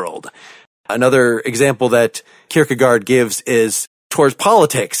improve the world. Another example that Kierkegaard gives is towards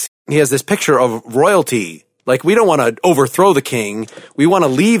politics. He has this picture of royalty. Like, we don't want to overthrow the king. We want to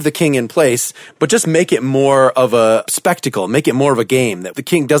leave the king in place, but just make it more of a spectacle, make it more of a game, that the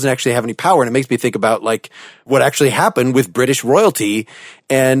king doesn't actually have any power. And it makes me think about, like, what actually happened with British royalty.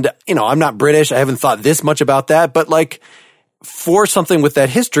 And, I'm not British. I haven't thought this much about that, but, like, for something with that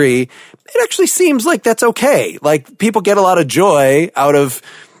history, it actually seems like that's okay. Like, people get a lot of joy out of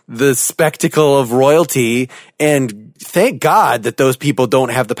the spectacle of royalty, and thank God that those people don't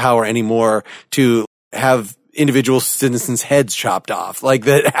have the power anymore to have individual citizens' heads chopped off. Like,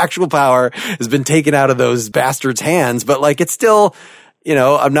 the actual power has been taken out of those bastards' hands, but, like, it's still,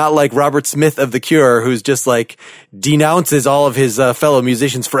 I'm not like Robert Smith of The Cure, who's just, like, denounces all of his fellow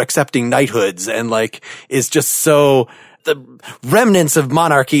musicians for accepting knighthoods and, like, is just so, the remnants of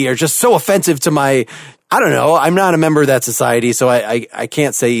monarchy are just so offensive to I don't know. I'm not a member of that society, so I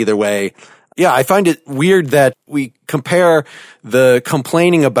can't say either way. Yeah, I find it weird that we compare the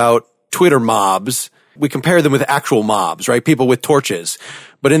complaining about Twitter mobs, we compare them with actual mobs, right? People with torches.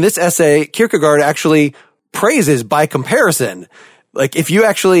 But in this essay, Kierkegaard actually praises by comparison. Like, if you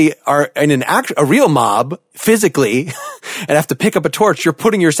actually are in a real mob physically and have to pick up a torch, you're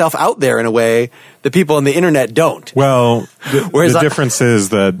putting yourself out there in a way that people on the internet don't. Well, the difference is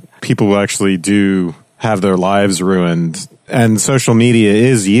that people actually do have their lives ruined, and social media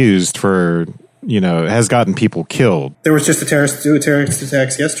is used for, has gotten people killed. There was just a terrorist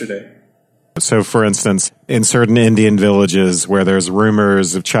attacks yesterday. So, for instance, in certain Indian villages where there's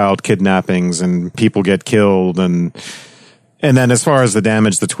rumors of child kidnappings and people get killed, and then as far as the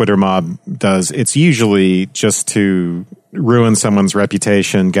damage the Twitter mob does, it's usually just to ruin someone's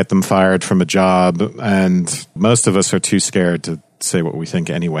reputation, get them fired from a job, and most of us are too scared to say what we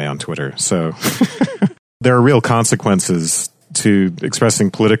think anyway on Twitter. So there are real consequences to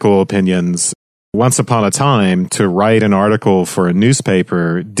expressing political opinions. Once upon a time, to write an article for a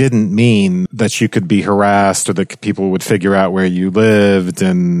newspaper didn't mean that you could be harassed or that people would figure out where you lived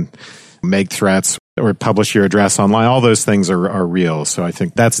and make threats or publish your address online. All those things are real. So I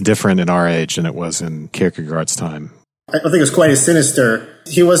think that's different in our age than it was in Kierkegaard's time. I don't think it was quite as sinister.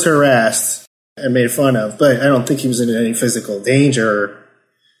 He was harassed and made fun of, but I don't think he was in any physical danger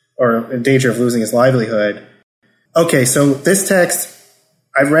or in danger of losing his livelihood. Okay, so this text,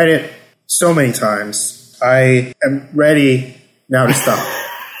 I've read it so many times. I am ready now to stop.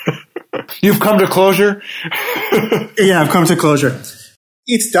 You've come to closure? Yeah, I've come to closure.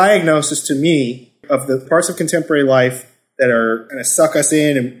 Its diagnosis to me of the parts of contemporary life that are going to suck us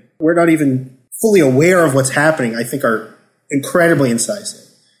in and we're not even fully aware of what's happening, I think are incredibly incisive.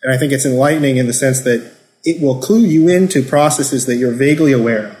 And I think it's enlightening in the sense that it will clue you into processes that you're vaguely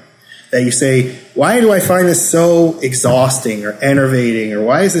aware of. That you say, why do I find this so exhausting or enervating, or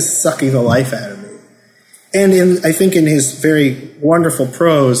why is this sucking the life out of me? And I think in his very wonderful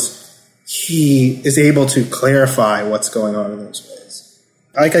prose, he is able to clarify what's going on in those ways.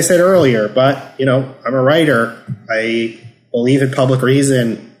 Like I said earlier, but, I'm a writer. I believe in public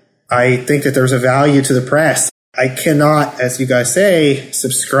reason. I think that there's a value to the press. I cannot, as you guys say,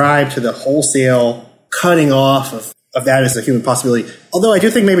 subscribe to the wholesale cutting off of that as a human possibility. Although I do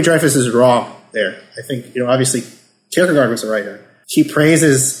think maybe Dreyfus is wrong there. I think, obviously Kierkegaard was a writer. He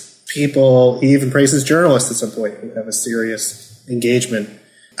praises people, he even praises journalists at some point who have a serious engagement.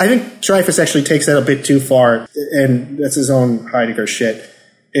 I think Dreyfus actually takes that a bit too far, and that's his own Heidegger shit,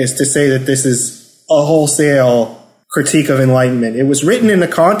 is to say that this is a wholesale critique of enlightenment. It was written in the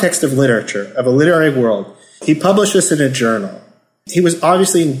context of literature, of a literary world. He published this in a journal. He was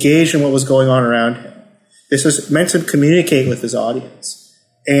obviously engaged in what was going on around him. This was meant to communicate with his audience.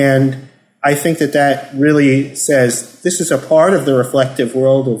 And I think that really says this is a part of the reflective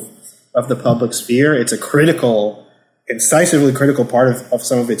world of the public sphere. It's a critical, incisively critical part of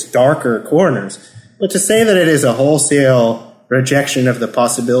some of its darker corners. But to say that it is a wholesale rejection of the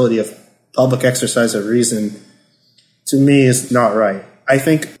possibility of public exercise of reason, to me, is not right. I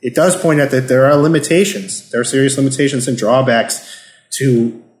think it does point out that there are limitations. There are serious limitations and drawbacks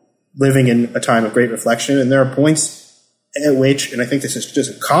to living in a time of great reflection. And there are points at which, and I think this is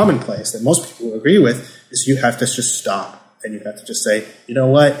just a commonplace that most people will agree with, is you have to just stop and you have to just say, you know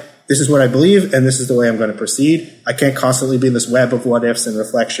what? this is what I believe, and this is the way I'm going to proceed. I can't constantly be in this web of what-ifs and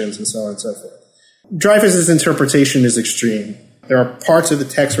reflections and so on and so forth. Dreyfus's interpretation is extreme. There are parts of the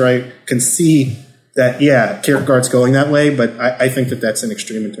text where I can see that, yeah, Kierkegaard's going that way, but I think that that's an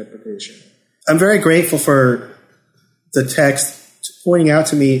extreme interpretation. I'm very grateful for the text pointing out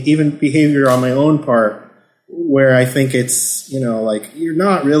to me even behavior on my own part where I think it's, like you're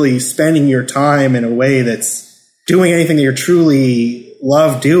not really spending your time in a way that's doing anything that you truly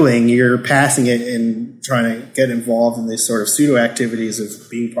love doing. You're passing it and trying to get involved in these sort of pseudo activities of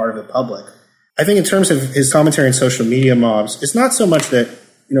being part of the public. I think in terms of his commentary on social media mobs, it's not so much that,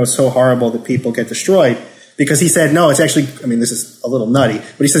 it's so horrible that people get destroyed, because he said, no, it's actually, this is a little nutty,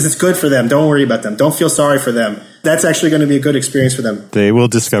 but he says it's good for them. Don't worry about them. Don't feel sorry for them. That's actually going to be a good experience for them. They will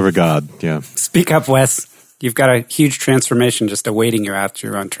discover God. Yeah. Speak up, Wes. You've got a huge transformation just awaiting you after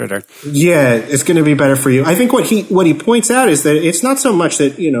you're on Twitter. Yeah, it's going to be better for you. I think what he points out is that it's not so much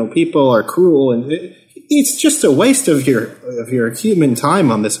that, people are cruel, and it's just a waste of your human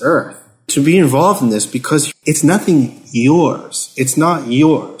time on this earth to be involved in this, because it's nothing yours. It's not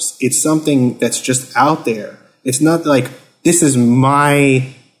yours. It's something that's just out there. It's not like, this is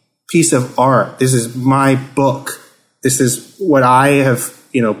my piece of art. This is my book. This is what I have,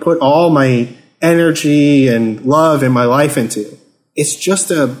 put all my energy and love in my life into. It's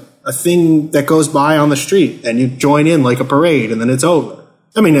just a thing that goes by on the street, and you join in like a parade, and then it's over.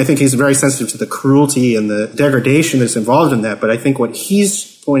 I think he's very sensitive to the cruelty and the degradation that's involved in that, but I think what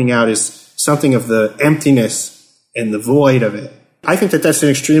he's pointing out is something of the emptiness and the void of it. I think that that's an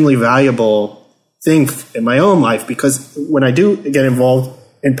extremely valuable thing in my own life, because when I do get involved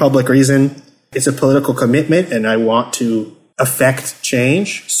in public reason, it's a political commitment, and I want to affect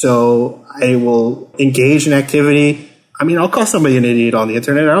change. So I will engage in activity. I'll call somebody an idiot on the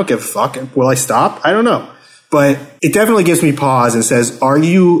internet. I don't give a fuck. Will I stop? I don't know. But it definitely gives me pause and says, are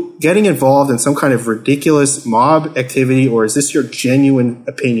you getting involved in some kind of ridiculous mob activity, or is this your genuine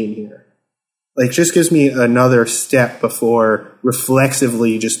opinion here? Just gives me another step before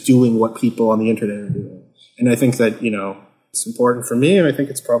reflexively just doing what people on the internet are doing. And I think that, it's important for me, and I think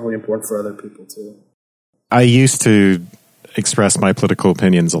it's probably important for other people too. I used to express my political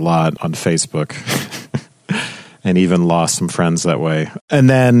opinions a lot on Facebook and even lost some friends that way. And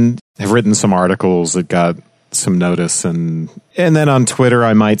then have written some articles that got some notice. And then on Twitter,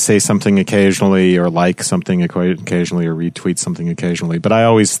 I might say something occasionally, or like something occasionally, or retweet something occasionally. But I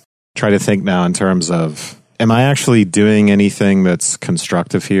always try to think now in terms of, am I actually doing anything that's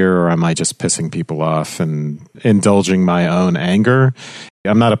constructive here, or am I just pissing people off and indulging my own anger?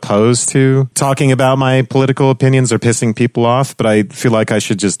 I'm not opposed to talking about my political opinions or pissing people off, but I feel like I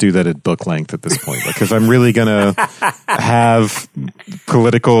should just do that at book length at this point. Because I'm really going to have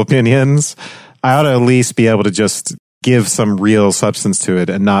political opinions, I ought to at least be able to just give some real substance to it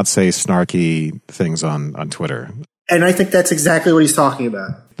and not say snarky things on Twitter. And I think that's exactly what he's talking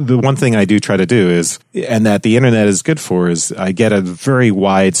about. The one thing I do try to do is, and that the internet is good for, is I get a very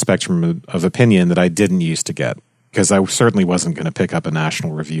wide spectrum of opinion that I didn't used to get. Because I certainly wasn't going to pick up a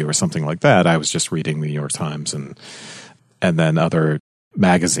National Review or something like that. I was just reading the New York Times and then other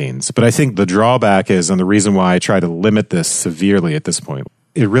magazines. But I think the drawback is, and the reason why I try to limit this severely at this point,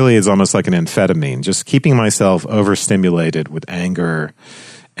 it really is almost like an amphetamine, just keeping myself overstimulated with anger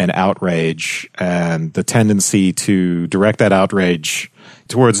and outrage, and the tendency to direct that outrage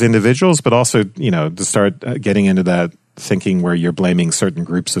towards individuals, but also, to start getting into that thinking where you're blaming certain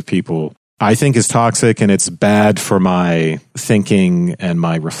groups of people, I think is toxic, and it's bad for my thinking and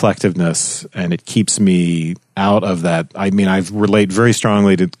my reflectiveness, and it keeps me out of that. I relate very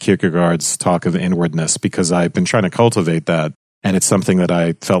strongly to Kierkegaard's talk of inwardness, because I've been trying to cultivate that, and it's something that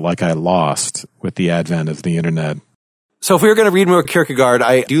I felt like I lost with the advent of the internet. So if we were going to read more Kierkegaard,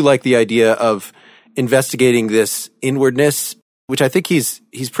 I do like the idea of investigating this inwardness, which I think he's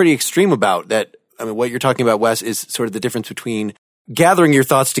pretty extreme about. That, what you're talking about, Wes, is sort of the difference between gathering your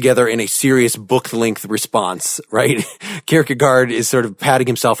thoughts together in a serious book-length response, right? Kierkegaard is sort of patting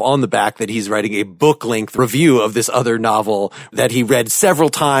himself on the back that he's writing a book-length review of this other novel that he read several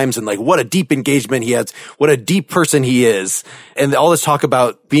times, and what a deep engagement he has, what a deep person he is. And all this talk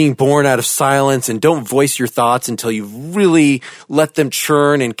about being born out of silence and don't voice your thoughts until you really let them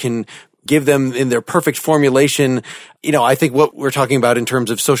churn and can give them in their perfect formulation. I think what we're talking about in terms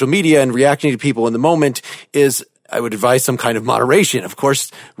of social media and reacting to people in the moment is, I would advise some kind of moderation. Of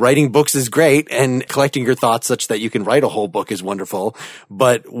course, writing books is great, and collecting your thoughts such that you can write a whole book is wonderful.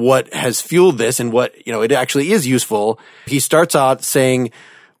 But what has fueled this, and what, it actually is useful, he starts out saying,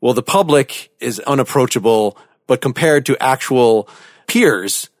 well, the public is unapproachable, but compared to actual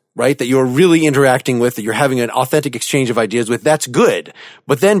peers, right? That you're really interacting with, that you're having an authentic exchange of ideas with. That's good.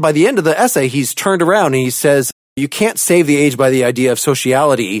 But then by the end of the essay, he's turned around and he says, you can't save the age by the idea of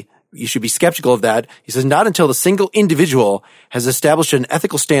sociality. You should be skeptical of that. He says, not until the single individual has established an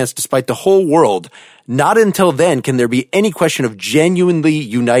ethical stance despite the whole world, not until then can there be any question of genuinely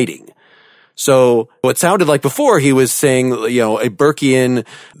uniting. So what sounded like before, he was saying, a Burkean,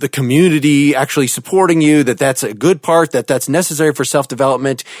 the community actually supporting you, that's a good part, that's necessary for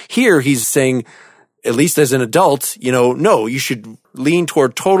self-development. Here he's saying, at least as an adult, no, you should lean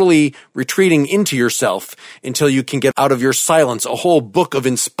toward totally retreating into yourself until you can get out of your silence a whole book of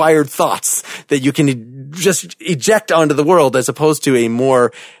inspired thoughts that you can just eject onto the world, as opposed to a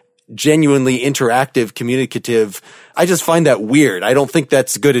more genuinely interactive, communicative. I just find that weird. I don't think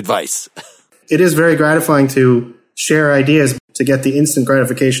that's good advice. It is very gratifying to share ideas to get the instant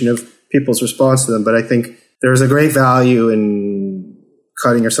gratification of people's response to them. But I think there's a great value in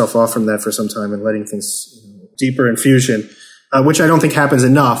cutting yourself off from that for some time and letting things deeper infusion, which I don't think happens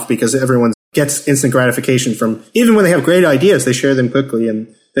enough, because everyone gets instant gratification from, even when they have great ideas, they share them quickly and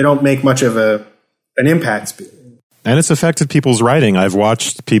they don't make much of an impact. And it's affected people's writing. I've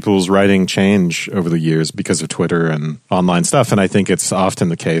watched people's writing change over the years because of Twitter and online stuff, and I think it's often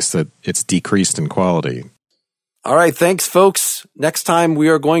the case that it's decreased in quality. All right, thanks, folks. Next time we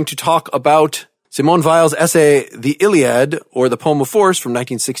are going to talk about Simone Weil's essay, The Iliad, or The Poem of Force from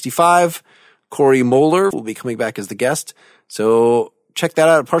 1965. Corey Moeller will be coming back as the guest. So check that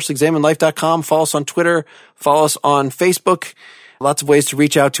out at partiallyexaminedlife.com. Follow us on Twitter. Follow us on Facebook. Lots of ways to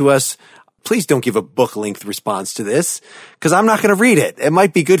reach out to us. Please don't give a book-length response to this, because I'm not going to read it. It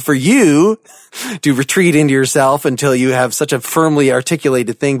might be good for you to retreat into yourself until you have such a firmly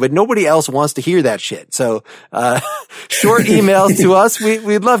articulated thing, but nobody else wants to hear that shit. So short emails to us.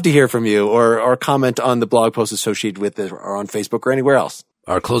 We'd love to hear from you, or comment on the blog post associated with it, or on Facebook or anywhere else.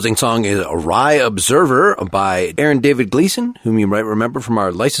 Our closing song is A Wry Observer by Aaron David Gleason, whom you might remember from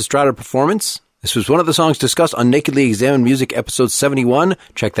our Lysistrata performance. This was one of the songs discussed on Nakedly Examined Music episode 71.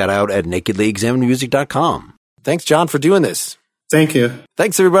 Check that out at nakedlyexaminedmusic.com. Thanks, John, for doing this. Thank you.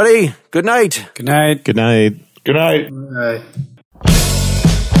 Thanks, everybody. Good night. Good night. Good night. Good night. Bye.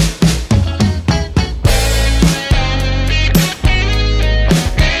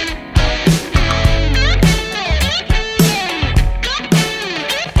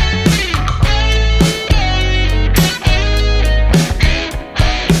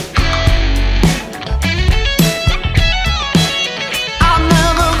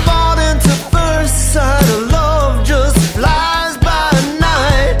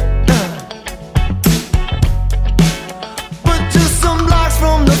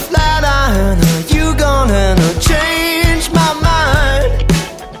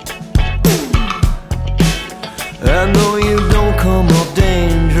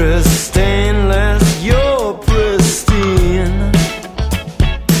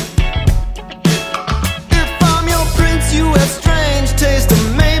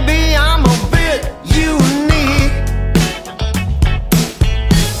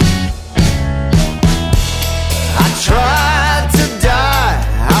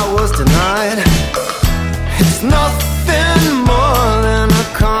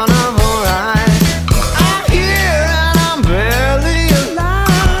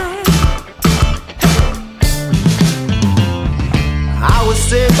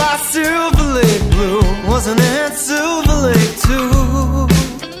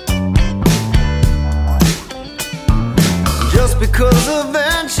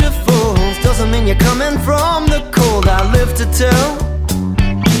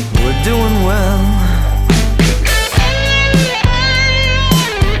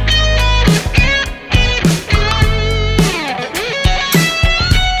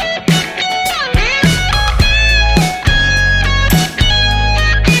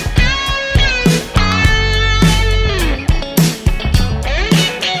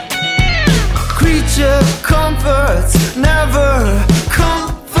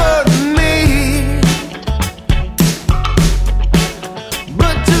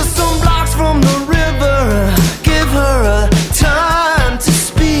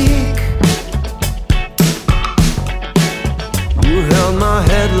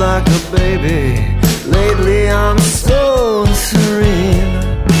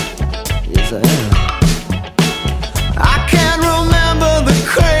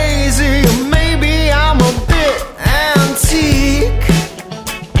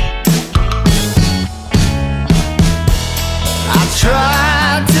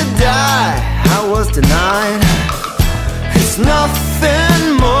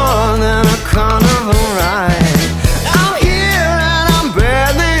 Nothing more than a carnival ride. I'm here and I'm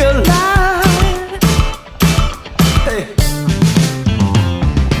barely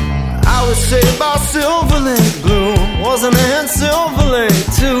made by Silver Lake Bloom. Wasn't in Silver Lake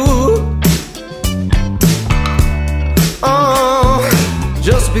too. Oh,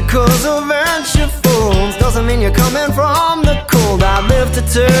 just because a venture folds doesn't mean you're coming from the cold. I live to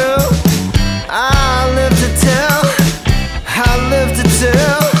tell.